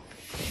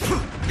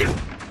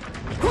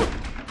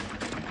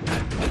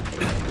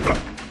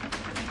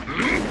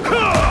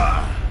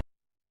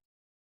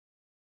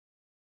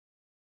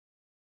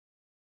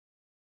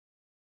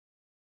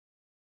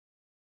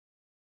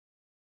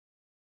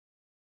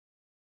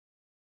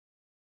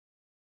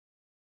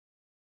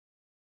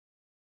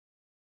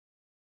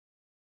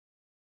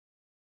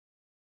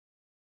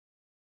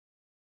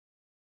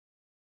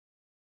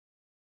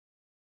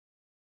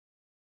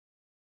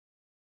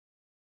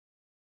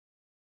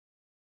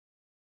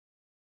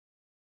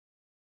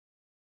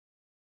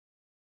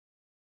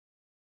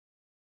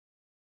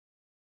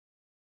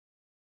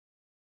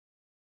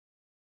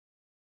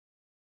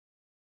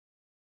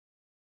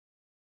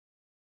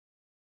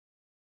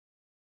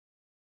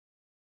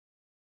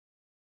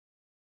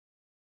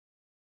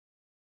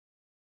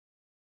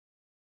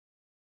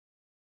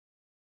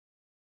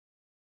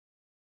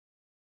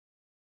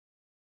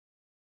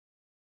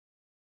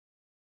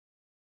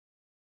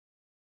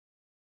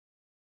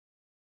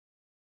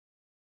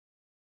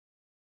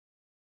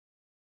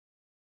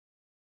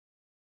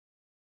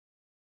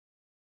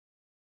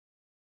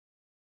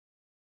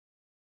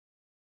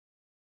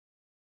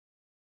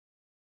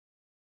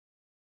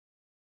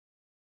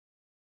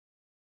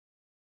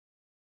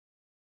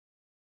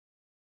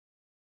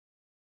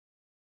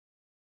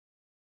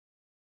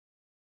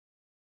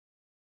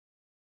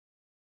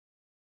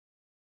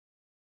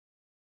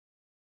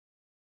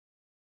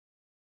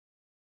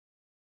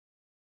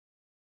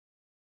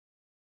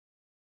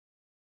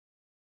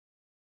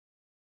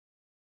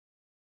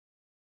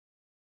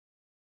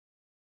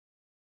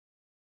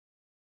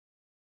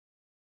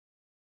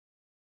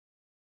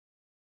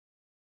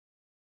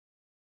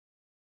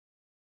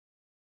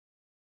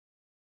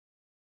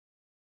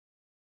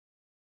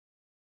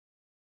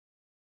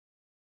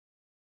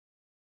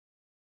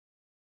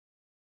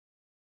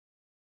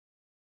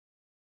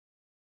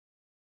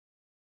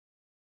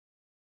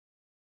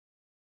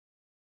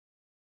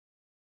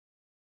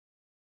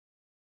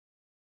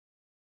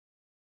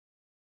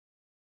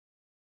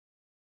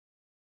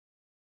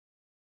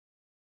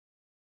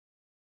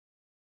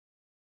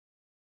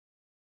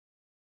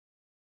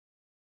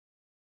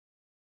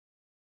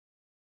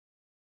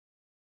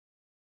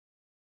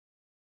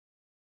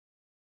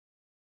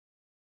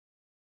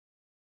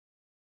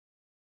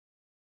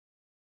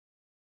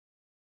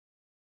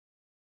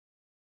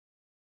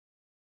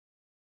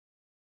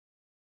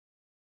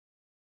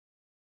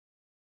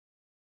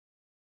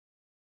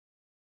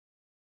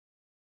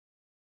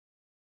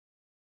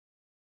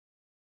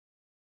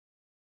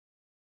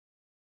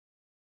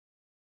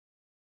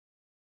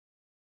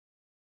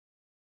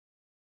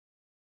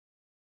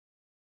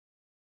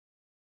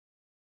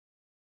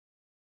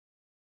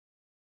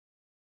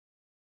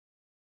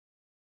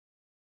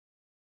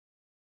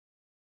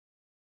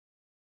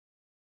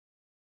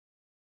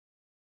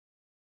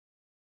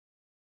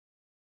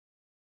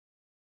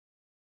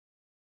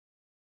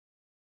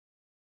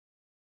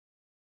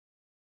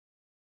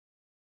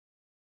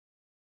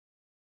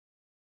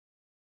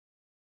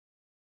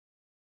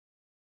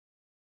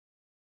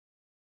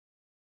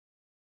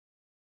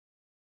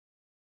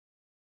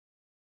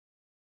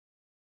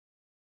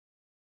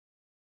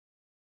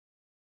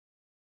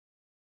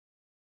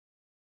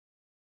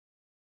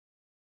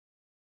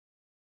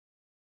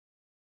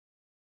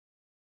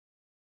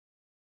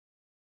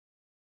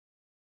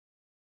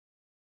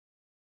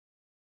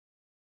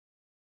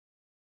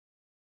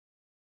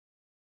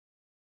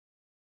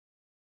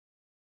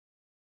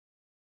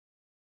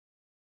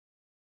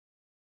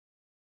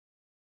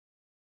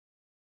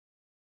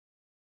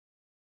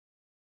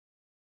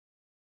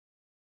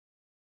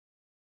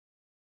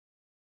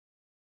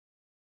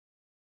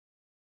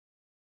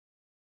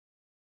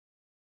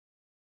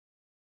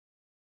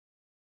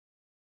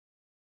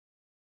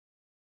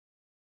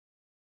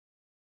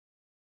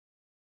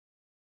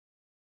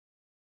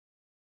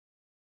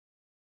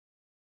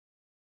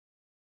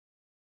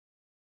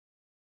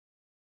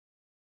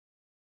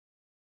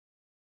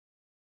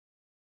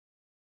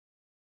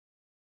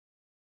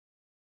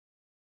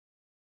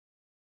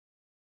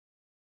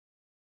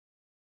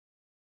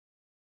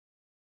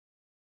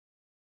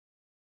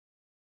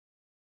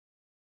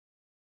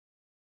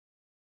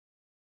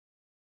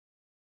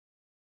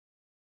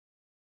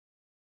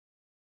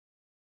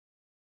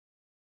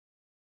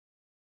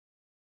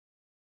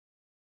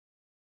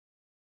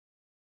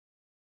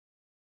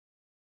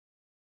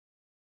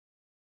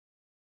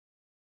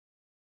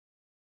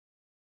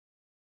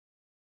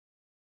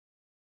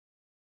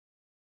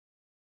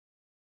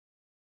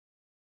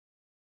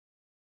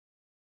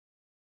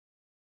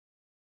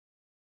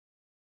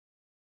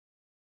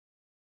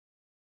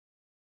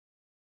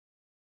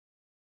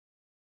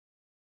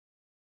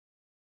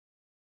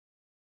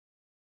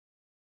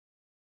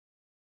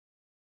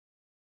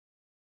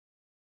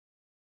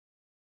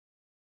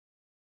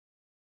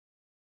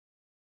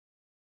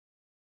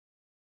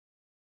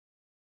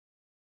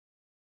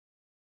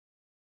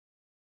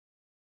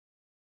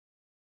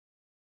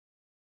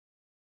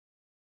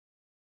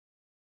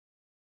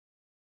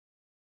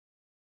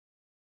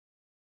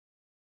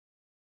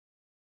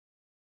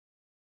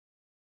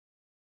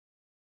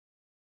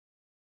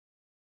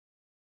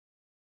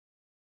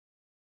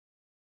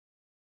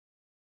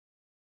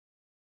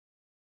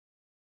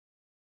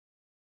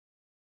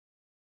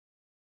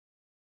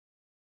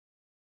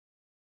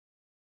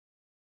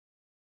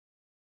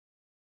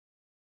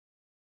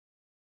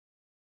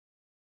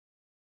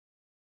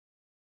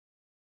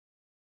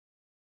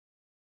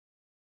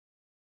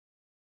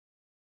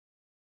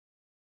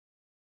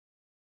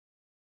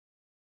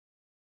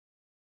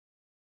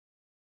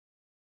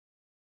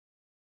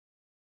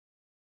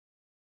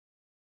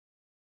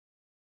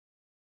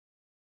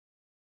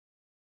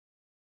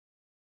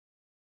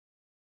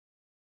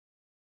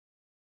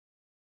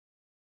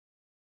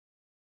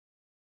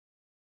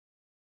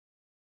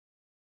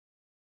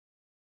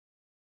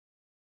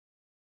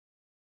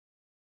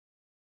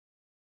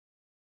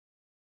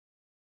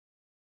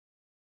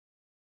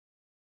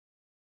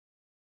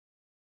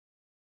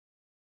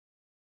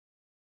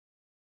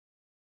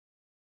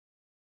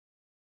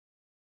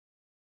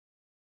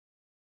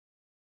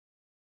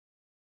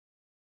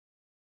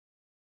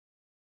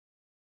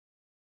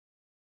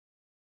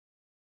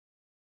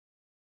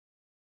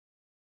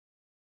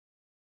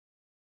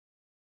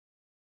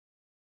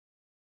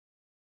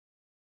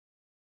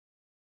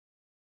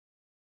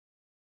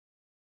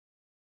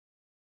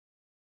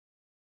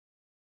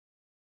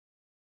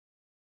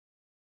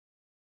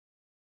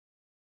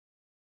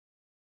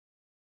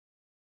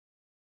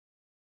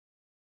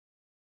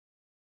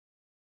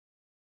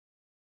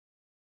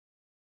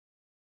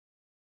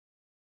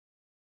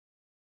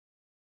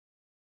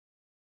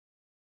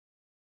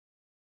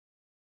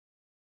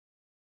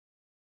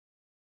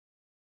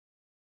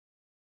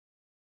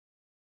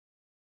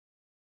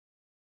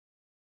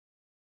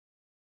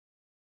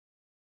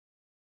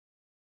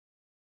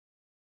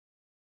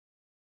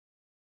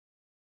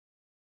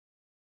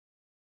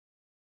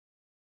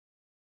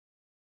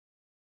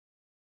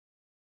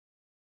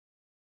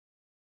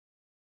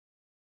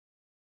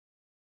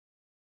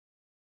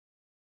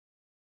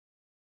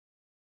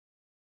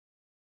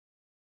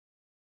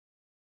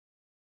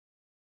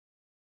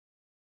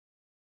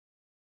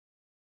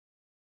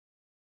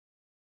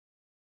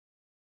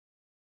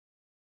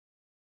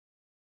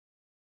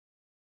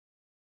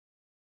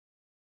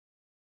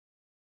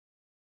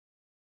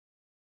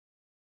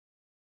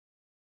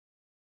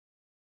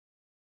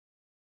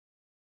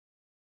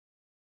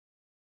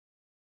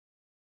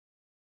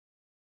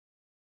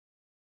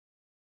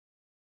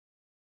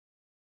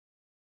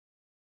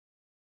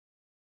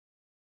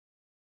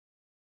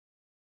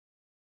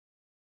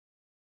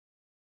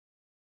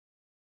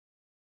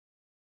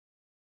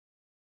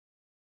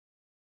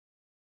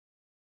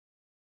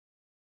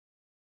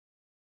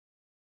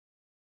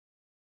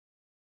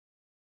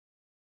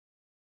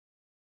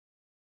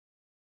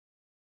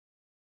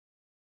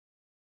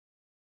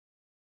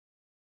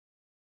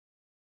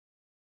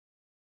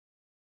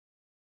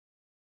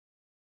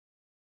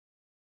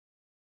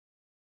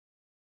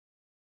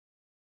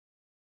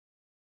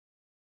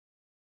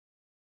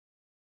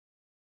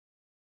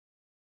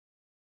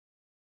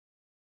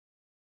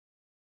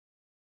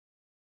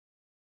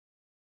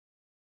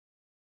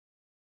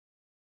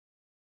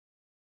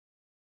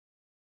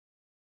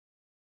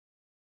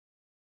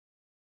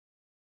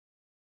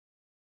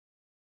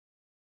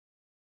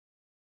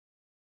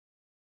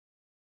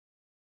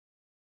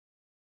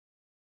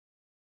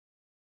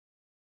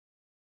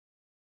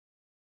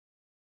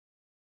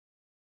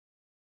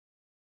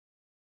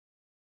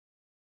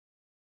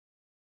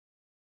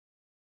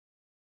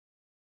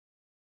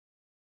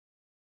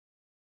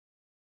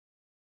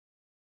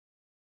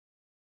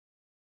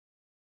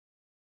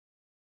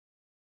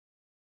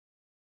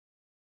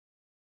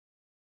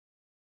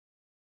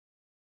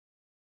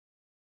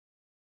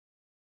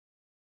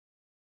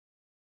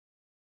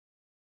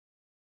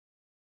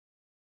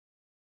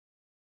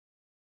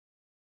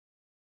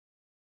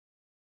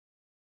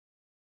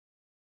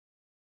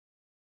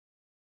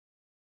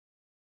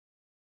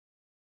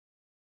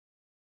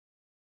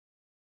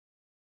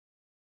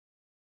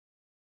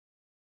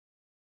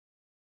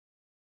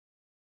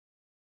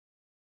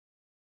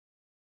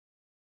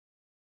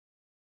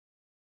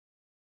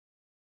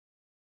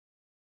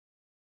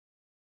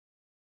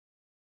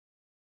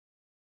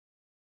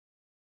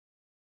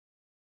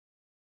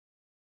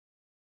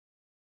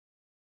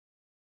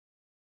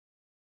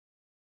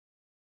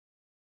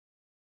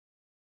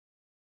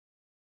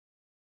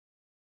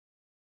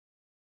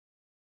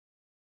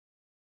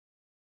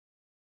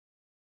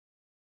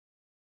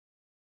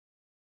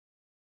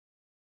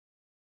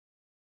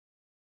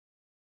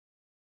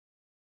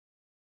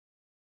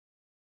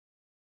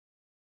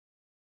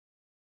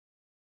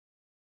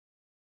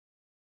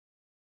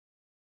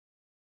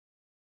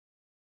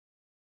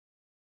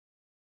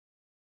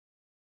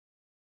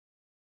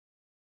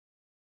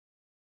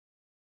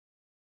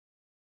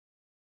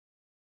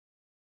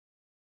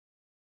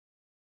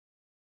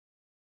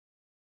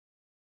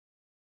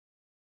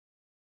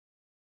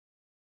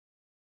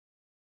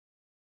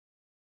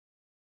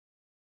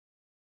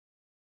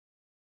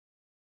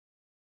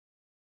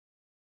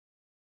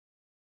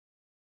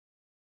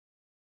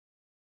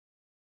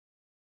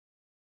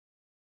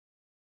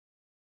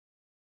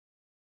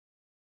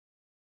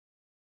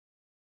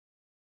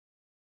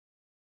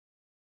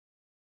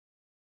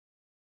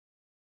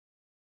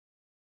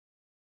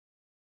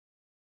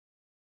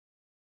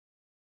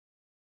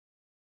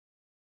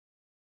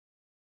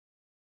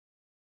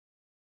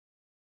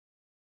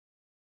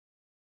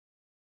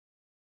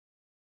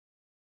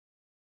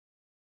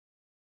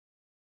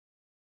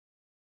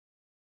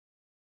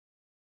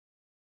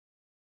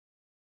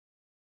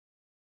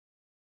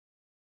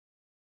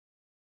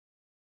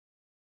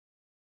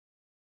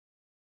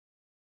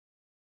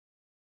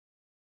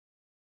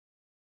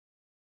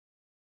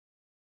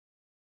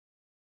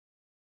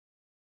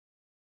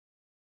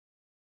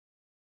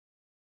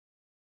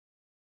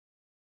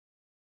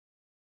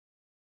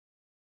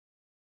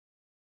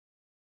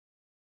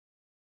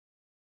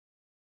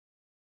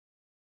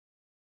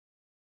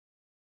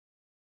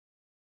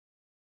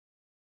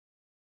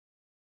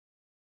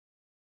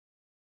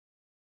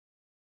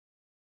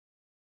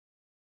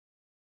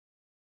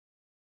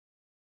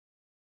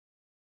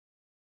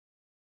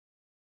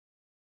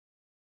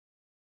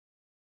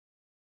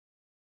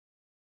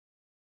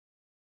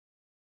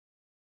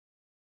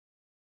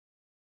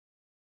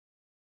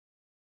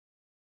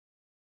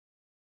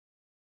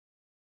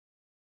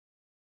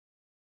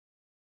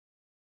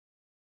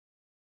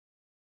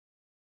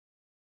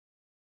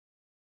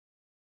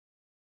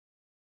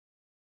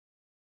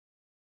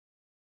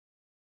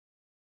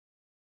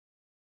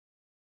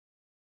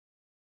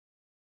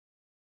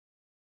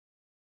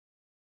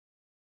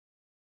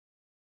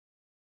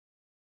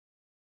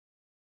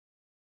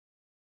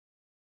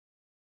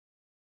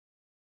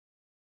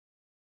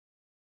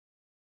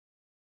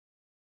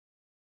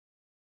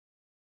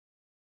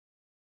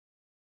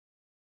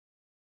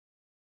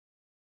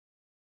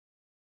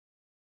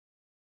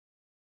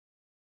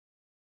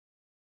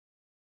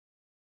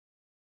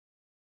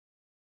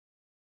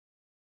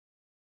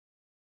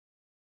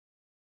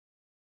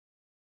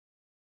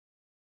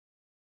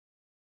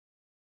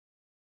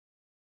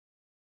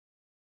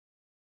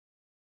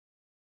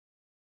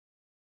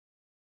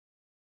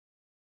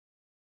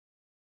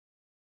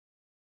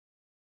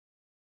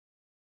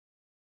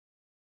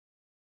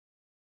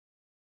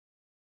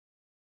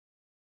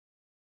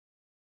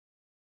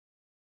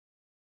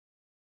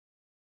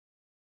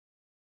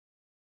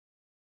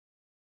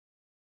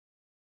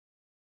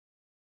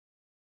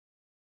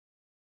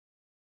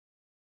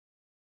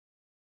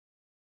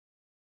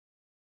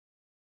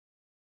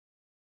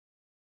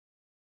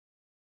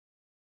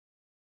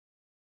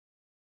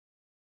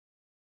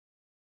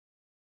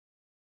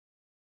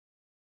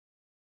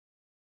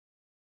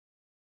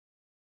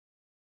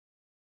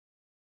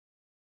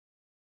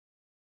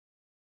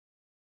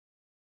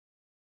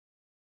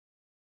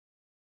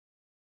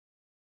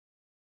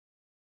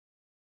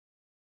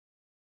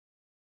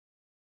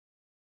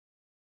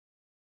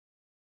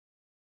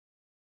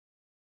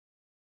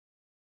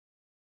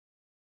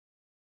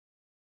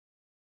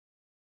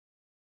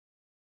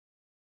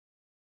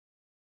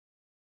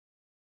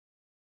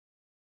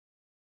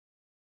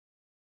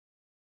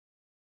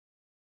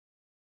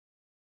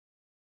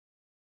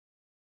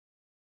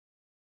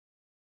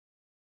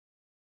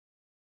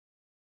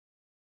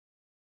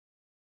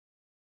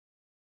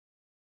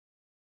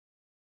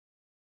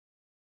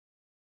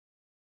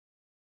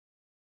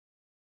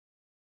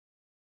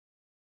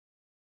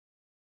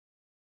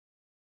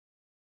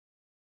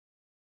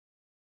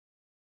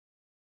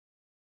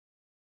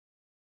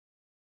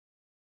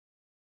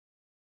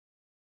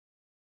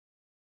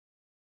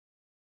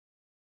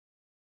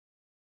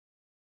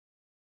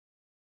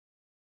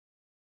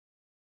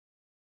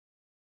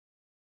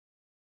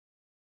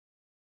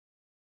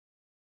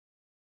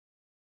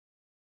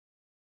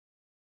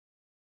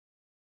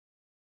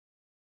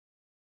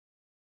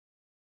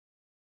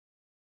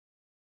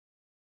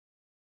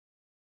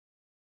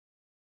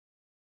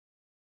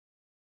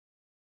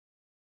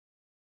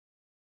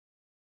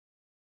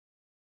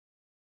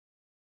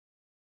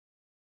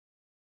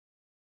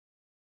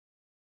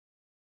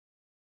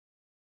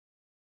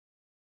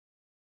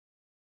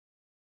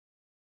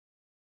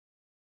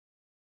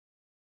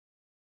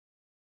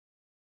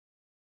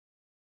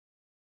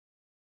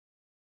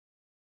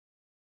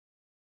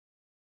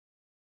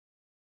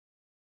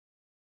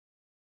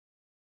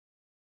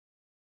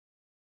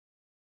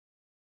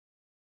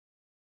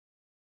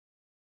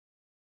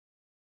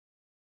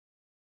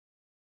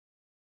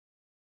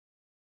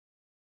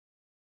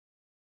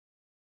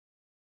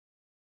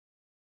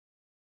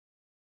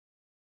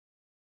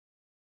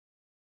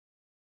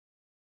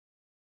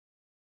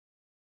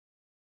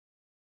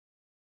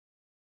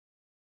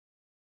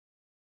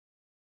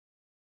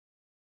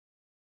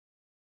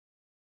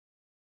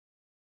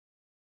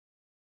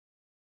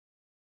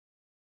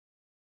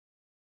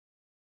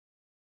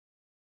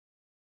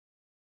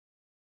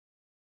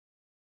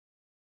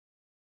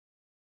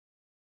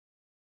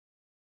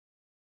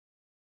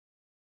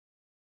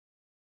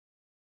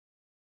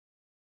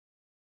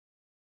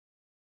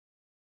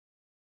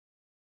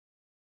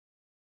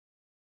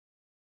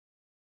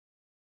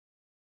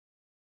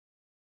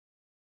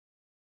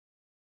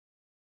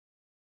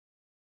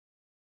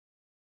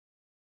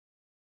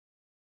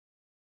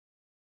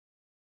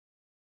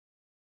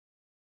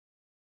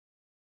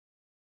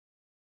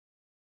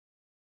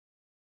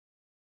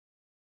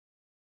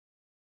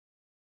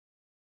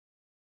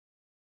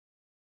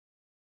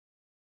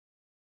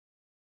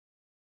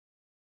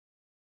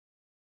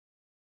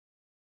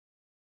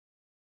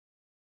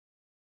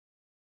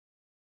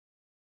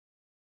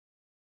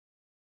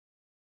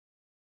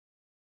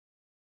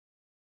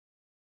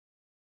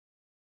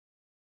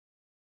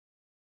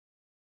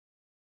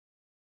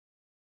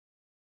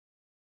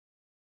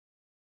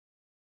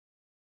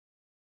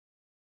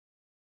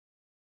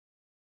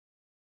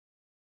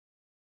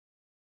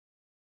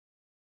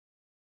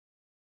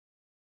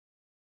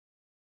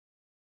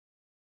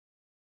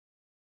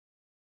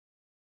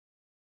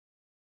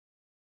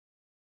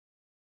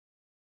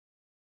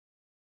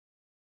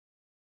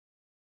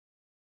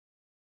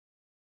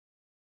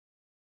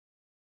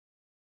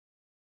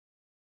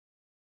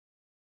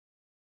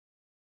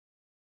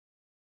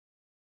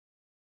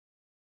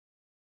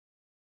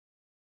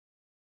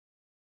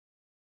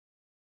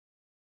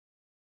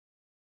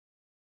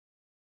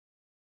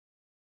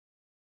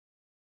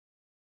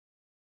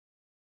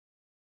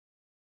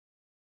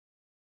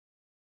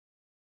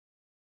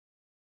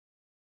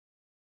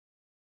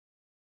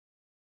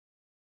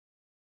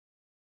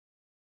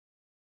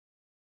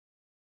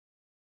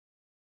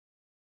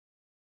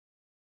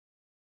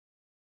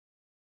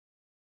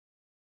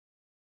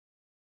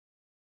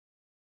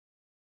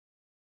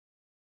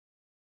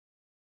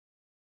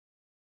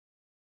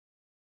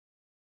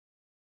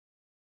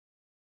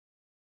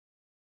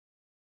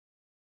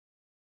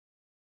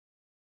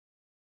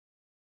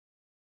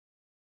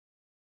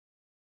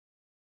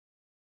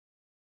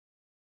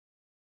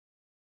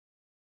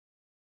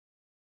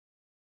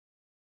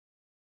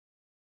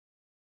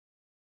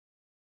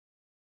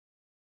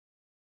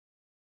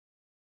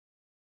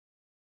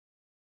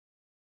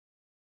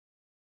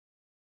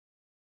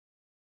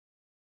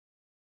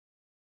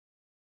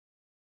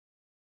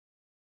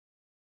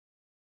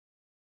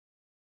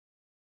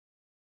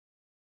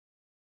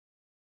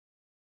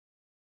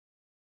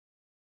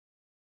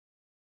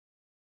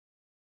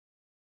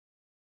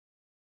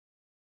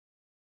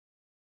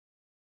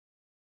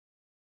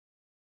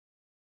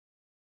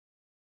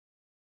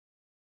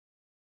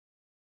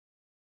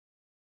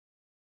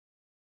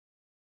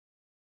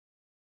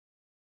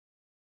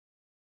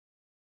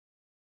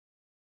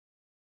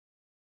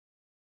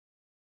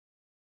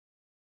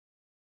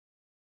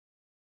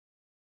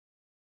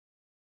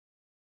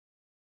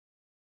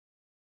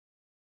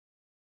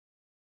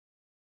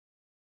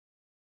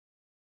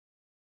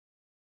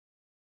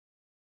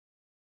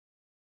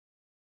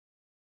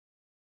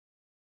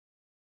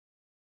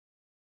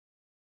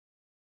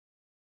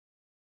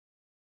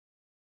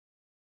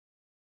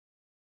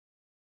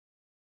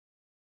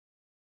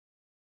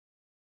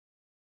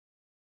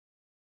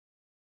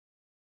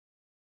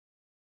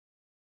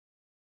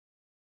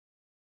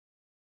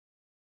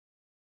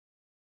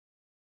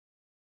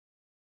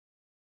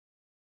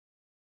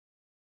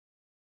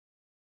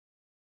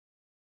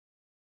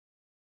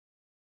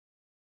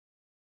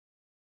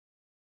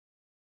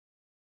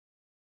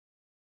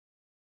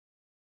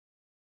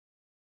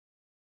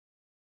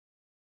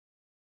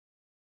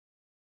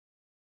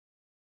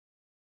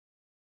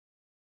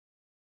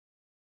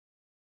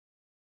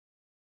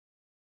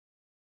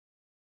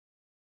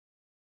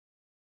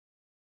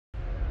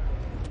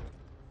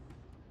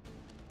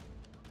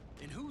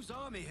 Whose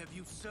army have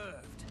you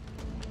served?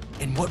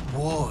 In what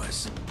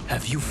wars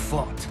have you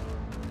fought?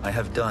 I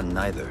have done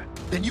neither.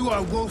 Then you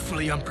are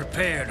woefully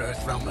unprepared,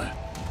 Earthrealmer.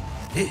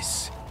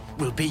 This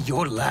will be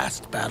your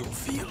last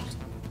battlefield.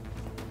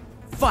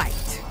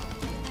 Fight!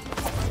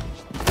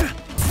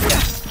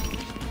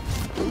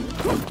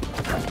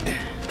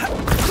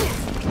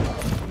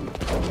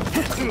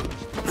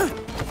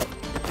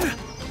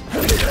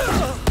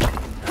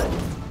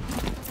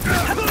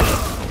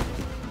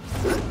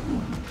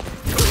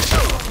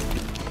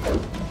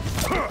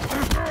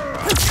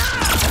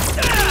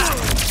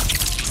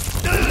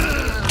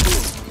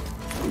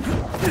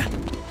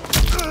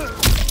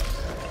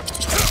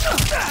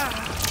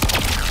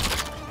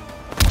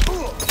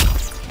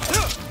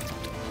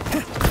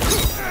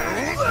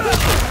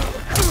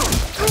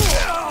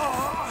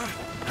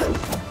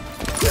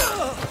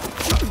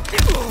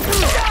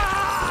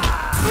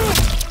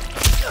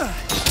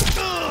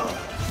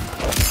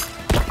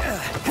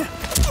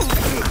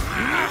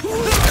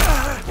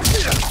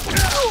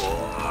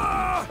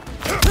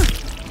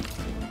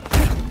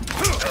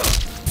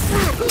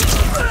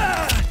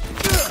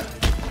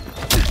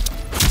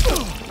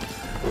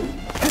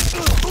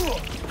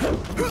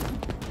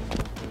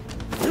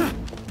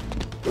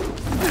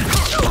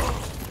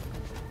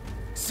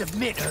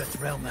 Submit,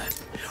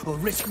 Earthrealmer, or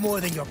risk more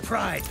than your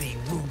pride being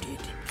wounded.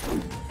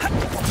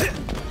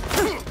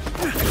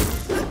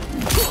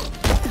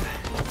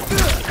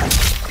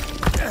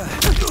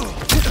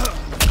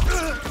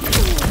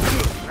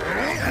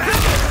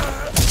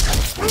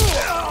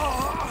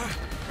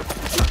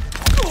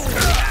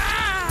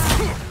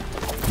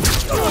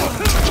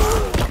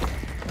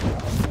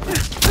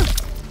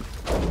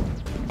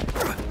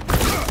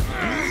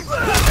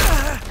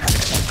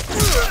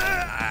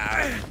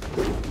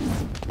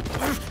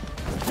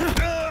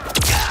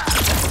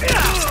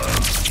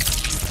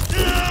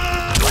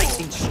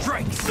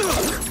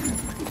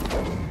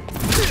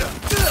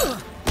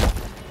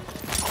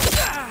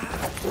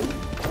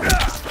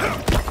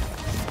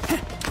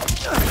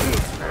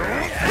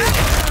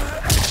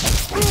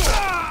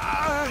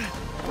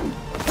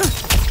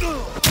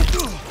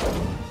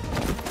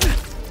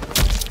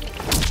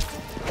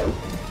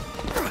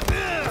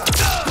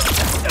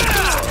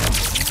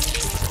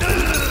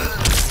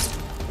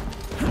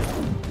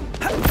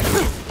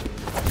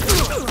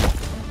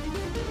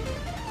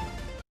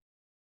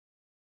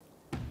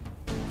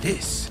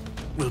 This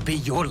will be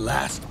your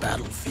last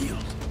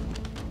battlefield.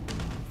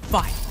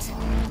 Fight!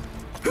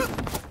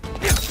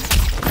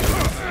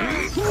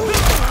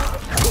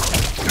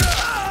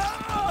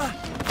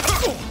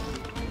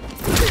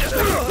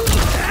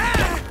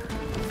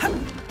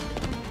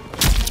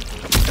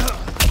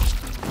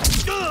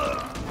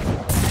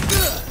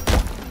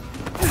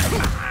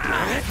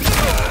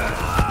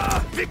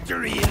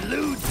 Victory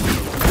eludes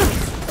you!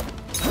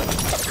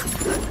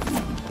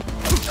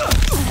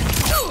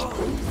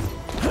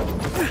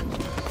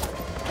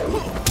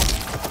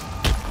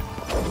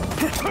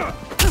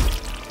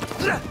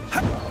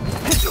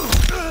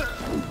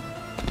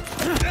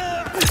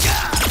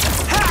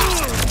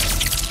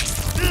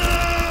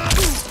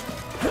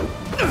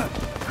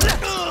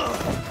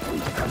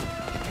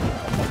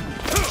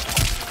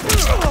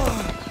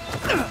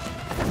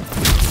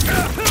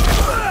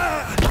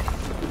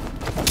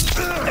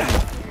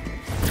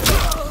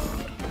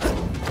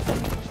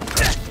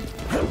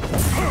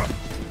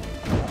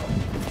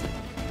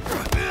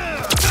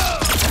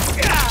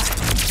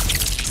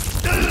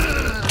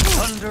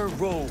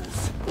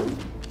 Rolls.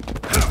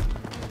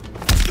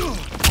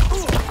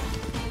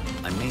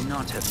 I may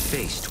not have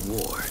faced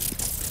war,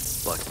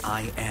 but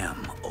I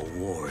am a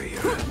warrior.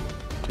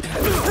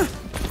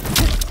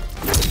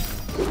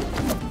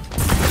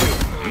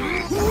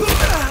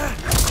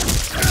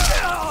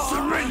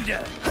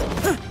 Surrender!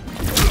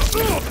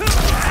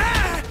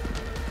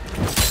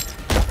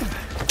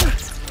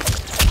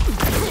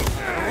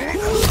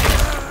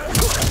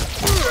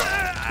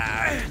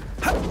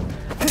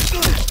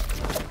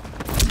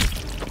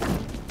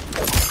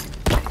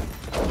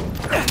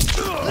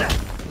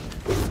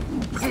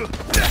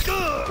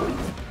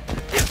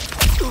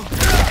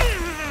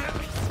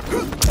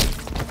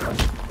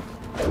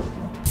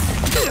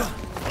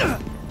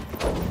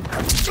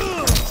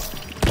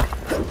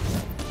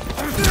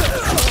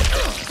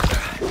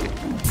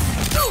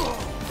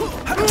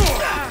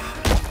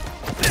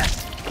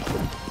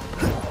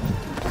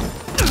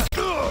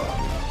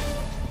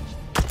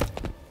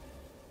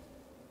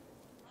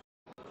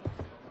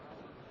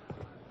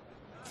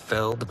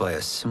 Felled by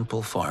a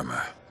simple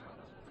farmer.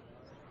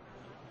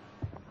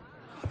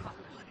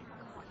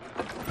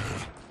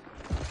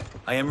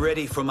 I am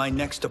ready for my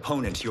next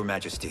opponent, Your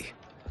Majesty.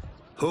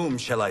 Whom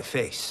shall I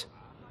face?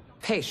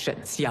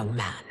 Patience, young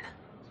man.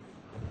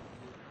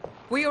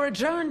 We are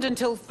adjourned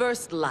until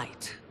first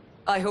light.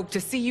 I hope to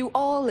see you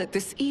all at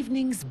this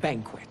evening's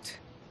banquet.